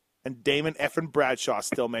 and Damon effing Bradshaw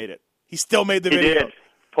still made it. He still made the video. He did.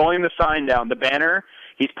 Pulling the sign down. The banner,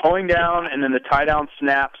 he's pulling down, and then the tie-down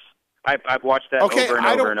snaps. I've watched that over and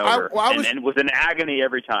over and over. And it was an agony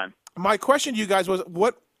every time. My question to you guys was,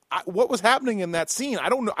 what was happening in that scene? I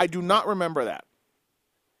don't know. I do not remember that.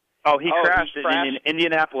 Oh, he crashed in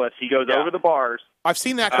Indianapolis. He goes over the bars. I've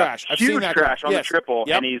seen that crash. I've seen that crash on the triple,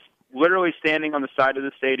 and he's literally standing on the side of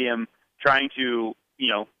the stadium trying to,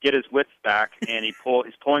 get his wits back, and he's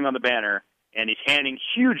pulling on the banner, and he's handing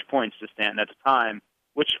huge points to Stanton at the time,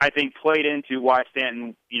 which I think played into why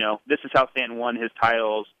Stanton, this is how Stanton won his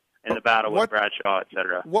titles in the battle with Bradshaw, et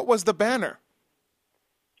cetera. What was the banner?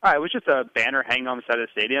 It was just a banner hanging on the side of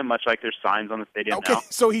the stadium, much like there's signs on the stadium now. Okay,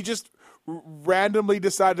 so he just randomly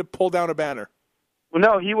decided to pull down a banner. Well,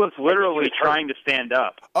 no, he was literally trying to stand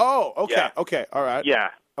up. Oh, okay, yeah. Okay, all right. Yeah.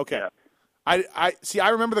 Okay. Yeah. I see. I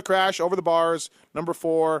remember the crash over the bars, number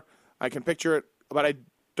 4. I can picture it, but I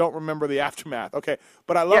don't remember the aftermath. Okay,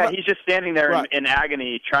 but I love. Yeah, he's just standing there in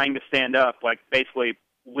agony, trying to stand up, like basically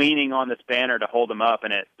leaning on this banner to hold him up,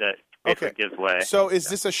 and it basically gives way. So, is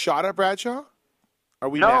this a shot at Bradshaw? Are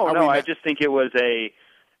we? No. I just think it was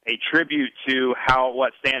a tribute to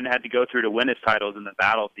what Stanton had to go through to win his titles and the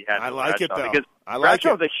battles he had. I like it, though. Because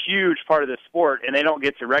Bradshaw's a huge part of the sport, and they don't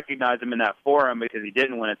get to recognize him in that forum because he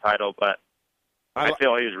didn't win a title, but I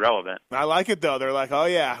feel he was relevant. I like it, though. They're like, oh,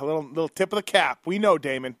 yeah, a little tip of the cap. We know,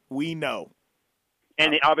 Damon. We know.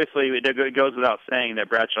 And obviously, it goes without saying that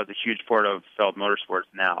Bradshaw's a huge part of Feld Motorsports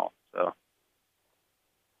now, so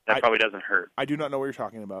that probably doesn't hurt. I do not know what you're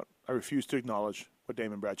talking about. I refuse to acknowledge what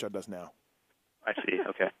Damon Bradshaw does now. I see.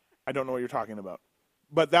 Okay. I don't know what you're talking about.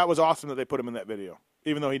 But that was awesome that they put him in that video,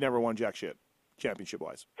 even though he never won jack shit,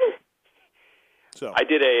 championship-wise. So I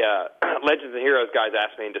did a Legends and Heroes guys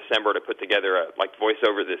asked me in December to put together voice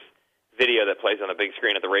over this video that plays on the big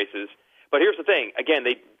screen at the races. But here's the thing. Again,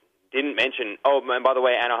 they didn't mention, and by the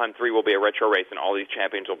way, Anaheim 3 will be a retro race, and all these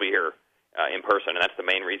champions will be here in person, and that's the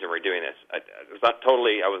main reason we're doing this. I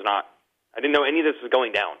didn't know any of this was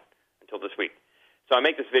going down until this week. So I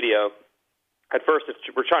make this video. At first,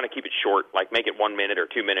 we're trying to keep it short, make it 1 minute or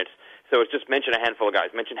 2 minutes. So it's just mention a handful of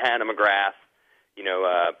guys. Mention Hannah, McGrath,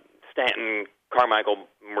 Stanton, Carmichael,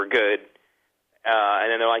 we're good. And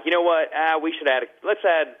then they're like, you know what? We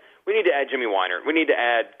need to add Jimmy Weiner. We need to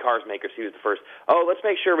add Cars Makers. He was the first. Oh, let's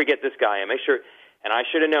make sure we get this guy and make sure. And I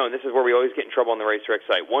should have known. This is where we always get in trouble on the RacerX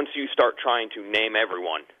site. Once you start trying to name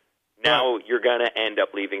everyone, now you're going to end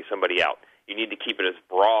up leaving somebody out. You need to keep it as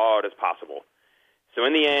broad as possible. So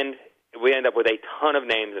in the end, we end up with a ton of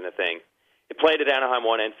names in the thing. It played at Anaheim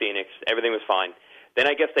 1 and Phoenix. Everything was fine. Then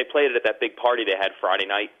I guess they played it at that big party they had Friday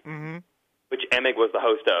night, which Emig was the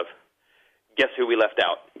host of. Guess who we left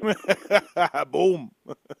out? Boom.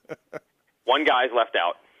 One guy's left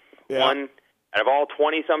out. Yeah. One out of all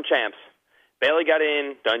 20-some champs. Bailey got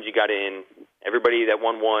in. Dungey got in. Everybody that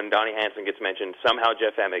won, Donnie Hansen gets mentioned. Somehow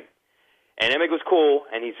Jeff Emig. And Emig was cool,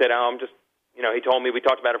 and he said, I'm just, he told me, we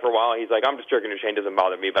talked about it for a while. He's like, I'm just jerking your chain, doesn't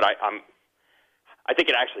bother me, but I think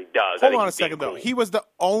it actually does. Hold on a second, though. He was the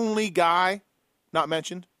only guy not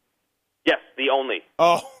mentioned? Yes, the only.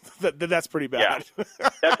 Oh, that's pretty bad. Yeah.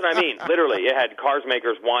 That's what I mean. Literally, it had Cars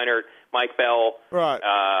Makers, Weinert, Mike Bell. Right.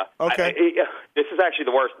 Okay. This is actually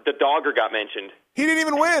the worst. The Dogger got mentioned. He didn't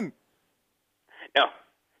even win. No.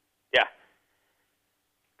 Yeah.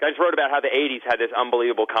 Guys wrote about how the 80s had this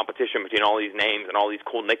unbelievable competition between all these names and all these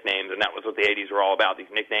cool nicknames, and that was what the 80s were all about,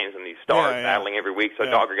 these nicknames and these stars battling every week, so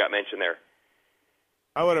Dogger got mentioned there.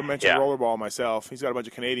 I would have mentioned Rollerball myself. He's got a bunch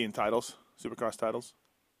of Canadian titles, Supercross titles.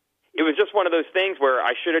 It was just one of those things where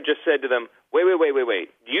I should have just said to them, wait.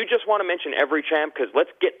 Do you just want to mention every champ? Because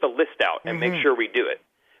let's get the list out and make sure we do it.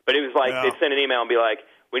 But it was like they'd send an email and be like,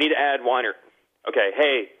 we need to add Weiner. Okay,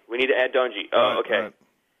 hey, we need to add Dungey. Oh, okay. Right.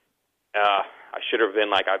 I should have been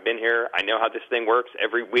like, I've been here. I know how this thing works.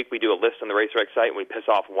 Every week we do a list on the RacerX site and we piss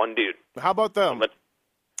off one dude. How about them?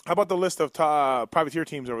 How about the list of privateer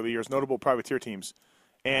teams over the years, notable privateer teams?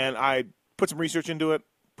 And I put some research into it,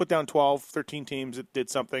 put down 12, 13 teams that did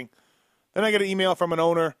something. Then I get an email from an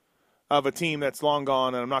owner of a team that's long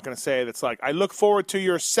gone, and I'm not going to say it. It's like, I look forward to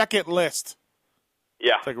your second list.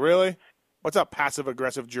 Yeah. It's like, really? What's up,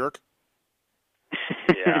 passive-aggressive jerk?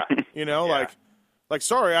 Yeah. Like,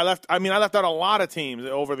 sorry, I left out a lot of teams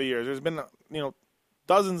over the years. There's been,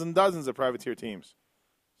 dozens and dozens of privateer teams.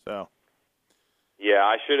 So. Yeah,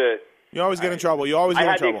 I should have. You always get in trouble. You always get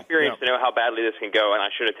in trouble. I had the experience to know how badly this can go, and I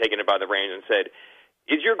should have taken it by the reins and said,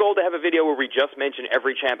 is your goal to have a video where we just mention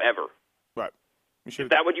every champ ever? Right. Is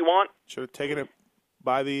that what you want? Should have taken it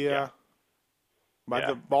by the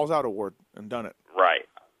the Balls Out Award and done it. Right.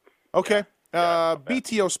 Okay.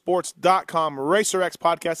 BTOsports.com, RacerX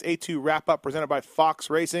Podcast, A2 wrap-up presented by Fox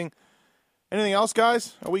Racing. Anything else,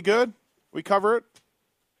 guys? Are we good? We cover it?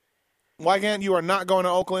 Wygant, you are not going to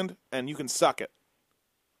Oakland, and you can suck it.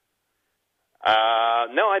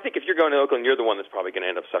 No, I think if you're going to Oakland, you're the one that's probably going to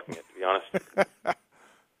end up sucking it, to be honest.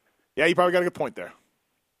 Yeah, you probably got a good point there.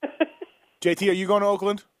 JT, are you going to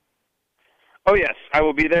Oakland? Oh, yes. I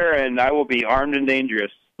will be there, and I will be armed and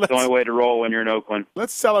dangerous. It's the only way to roll when you're in Oakland.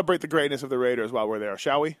 Let's celebrate the greatness of the Raiders while we're there,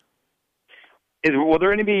 shall we? Will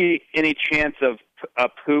there be any chance of a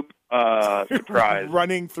poop surprise?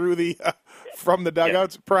 Running through from the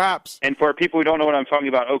dugouts? Yes. Perhaps. And for people who don't know what I'm talking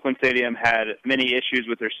about, Oakland Stadium had many issues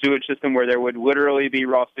with their sewage system where there would literally be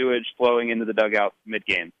raw sewage flowing into the dugout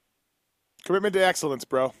mid-game. Commitment to excellence,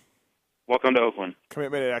 bro. Welcome to Oakland.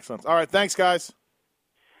 Commitment to excellence. All right, thanks, guys.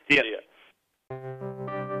 See ya.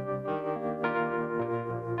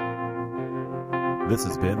 This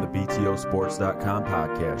has been the BTOsports.com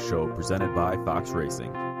podcast show presented by Fox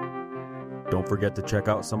Racing. Don't forget to check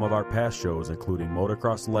out some of our past shows, including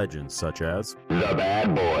motocross legends such as The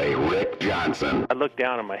Bad Boy, Rick Johnson. I looked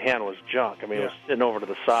down and my hand was junk. I mean, it was sitting over to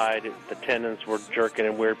the side. The tendons were jerking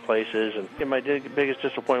in weird places. And my biggest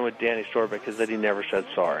disappointment with Danny Storbeck is that he never said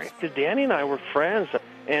sorry. Danny and I were friends,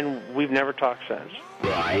 and we've never talked since.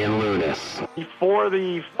 Brian Lunas. Before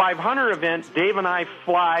the 500 event, Dave and I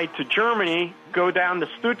fly to Germany, go down to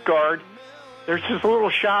Stuttgart. There's this little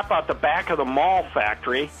shop out the back of the mall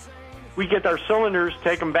factory. We get our cylinders,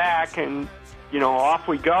 take them back, and, off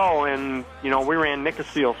we go. And, we ran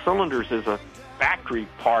Nicosil cylinders as a factory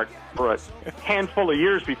part for a handful of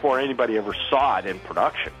years before anybody ever saw it in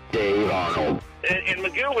production. Dave Arnold. And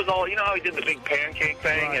McGill was all, how he did the big pancake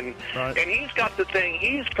thing, and he's got the thing,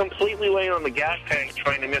 he's completely laying on the gas tank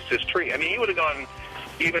trying to miss his tree. I mean, he would have gone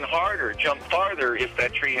even harder, jumped farther if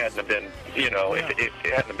that tree hadn't have been, if it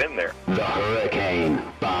hadn't have been there. The Hurricane,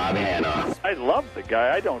 Bob Hanna. I love the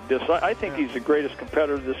guy. I don't dislike. I think he's the greatest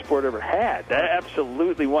competitor this sport ever had.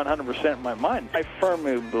 Absolutely 100% in my mind. I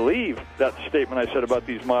firmly believe that statement I said about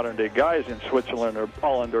these modern-day guys in Switzerland or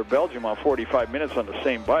Holland or Belgium on 45 minutes on the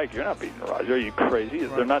same bike. You're not beating Roger. Are you crazy?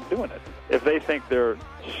 They're not doing it. If they think they're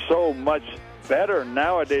so much better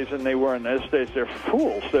nowadays than they were in those days, they're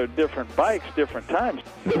fools. They're different bikes, different times.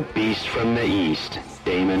 The Beast from the East,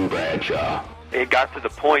 Damon Bradshaw. It got to the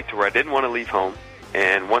point to where I didn't want to leave home,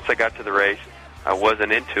 and once I got to the race, I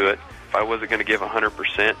wasn't into it. If I wasn't going to give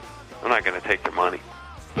 100%, I'm not going to take their money.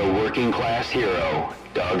 The working class hero,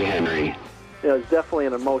 Doug Henry. It was definitely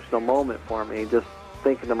an emotional moment for me, just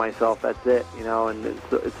thinking to myself, that's it, and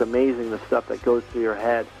it's amazing the stuff that goes through your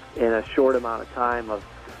head in a short amount of time of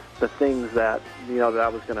the things that, that I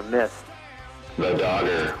was going to miss. The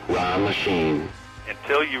Dogger, Ron Lachine.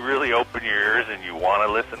 Until you really open your ears and you want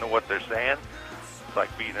to listen to what they're saying, it's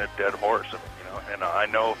like beating a dead horse. And I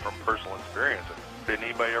know from personal experience, did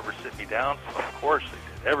anybody ever sit me down? Of course they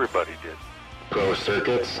did. Everybody did. Pro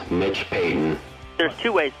Circuits, Mitch Payton. There's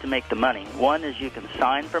two ways to make the money. One is you can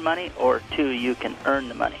sign for money, or two, you can earn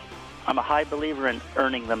the money. I'm a high believer in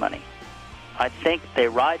earning the money. I think they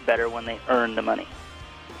ride better when they earn the money.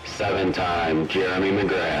 7-time Jeremy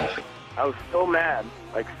McGrath. I was so mad,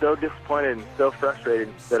 so disappointed and so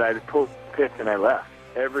frustrated that I pulled pits and I left.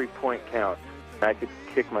 Every point counts. I could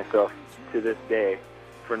kick myself to this day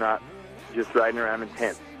for not just riding around in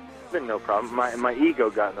tents. It's been no problem. My ego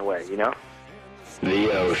got in the way,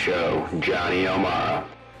 The O Show, Johnny O'Mara.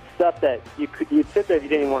 Stuff that you'd sit there, you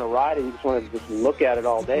didn't even want to ride it, you just wanted to just look at it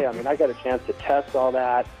all day. I mean, I got a chance to test all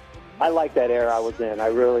that. I like that era I was in, I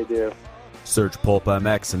really do. Search Pulp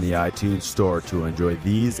MX in the iTunes store to enjoy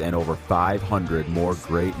these and over 500 more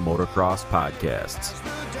great motocross podcasts.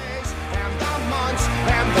 The days and the months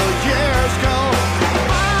and the years.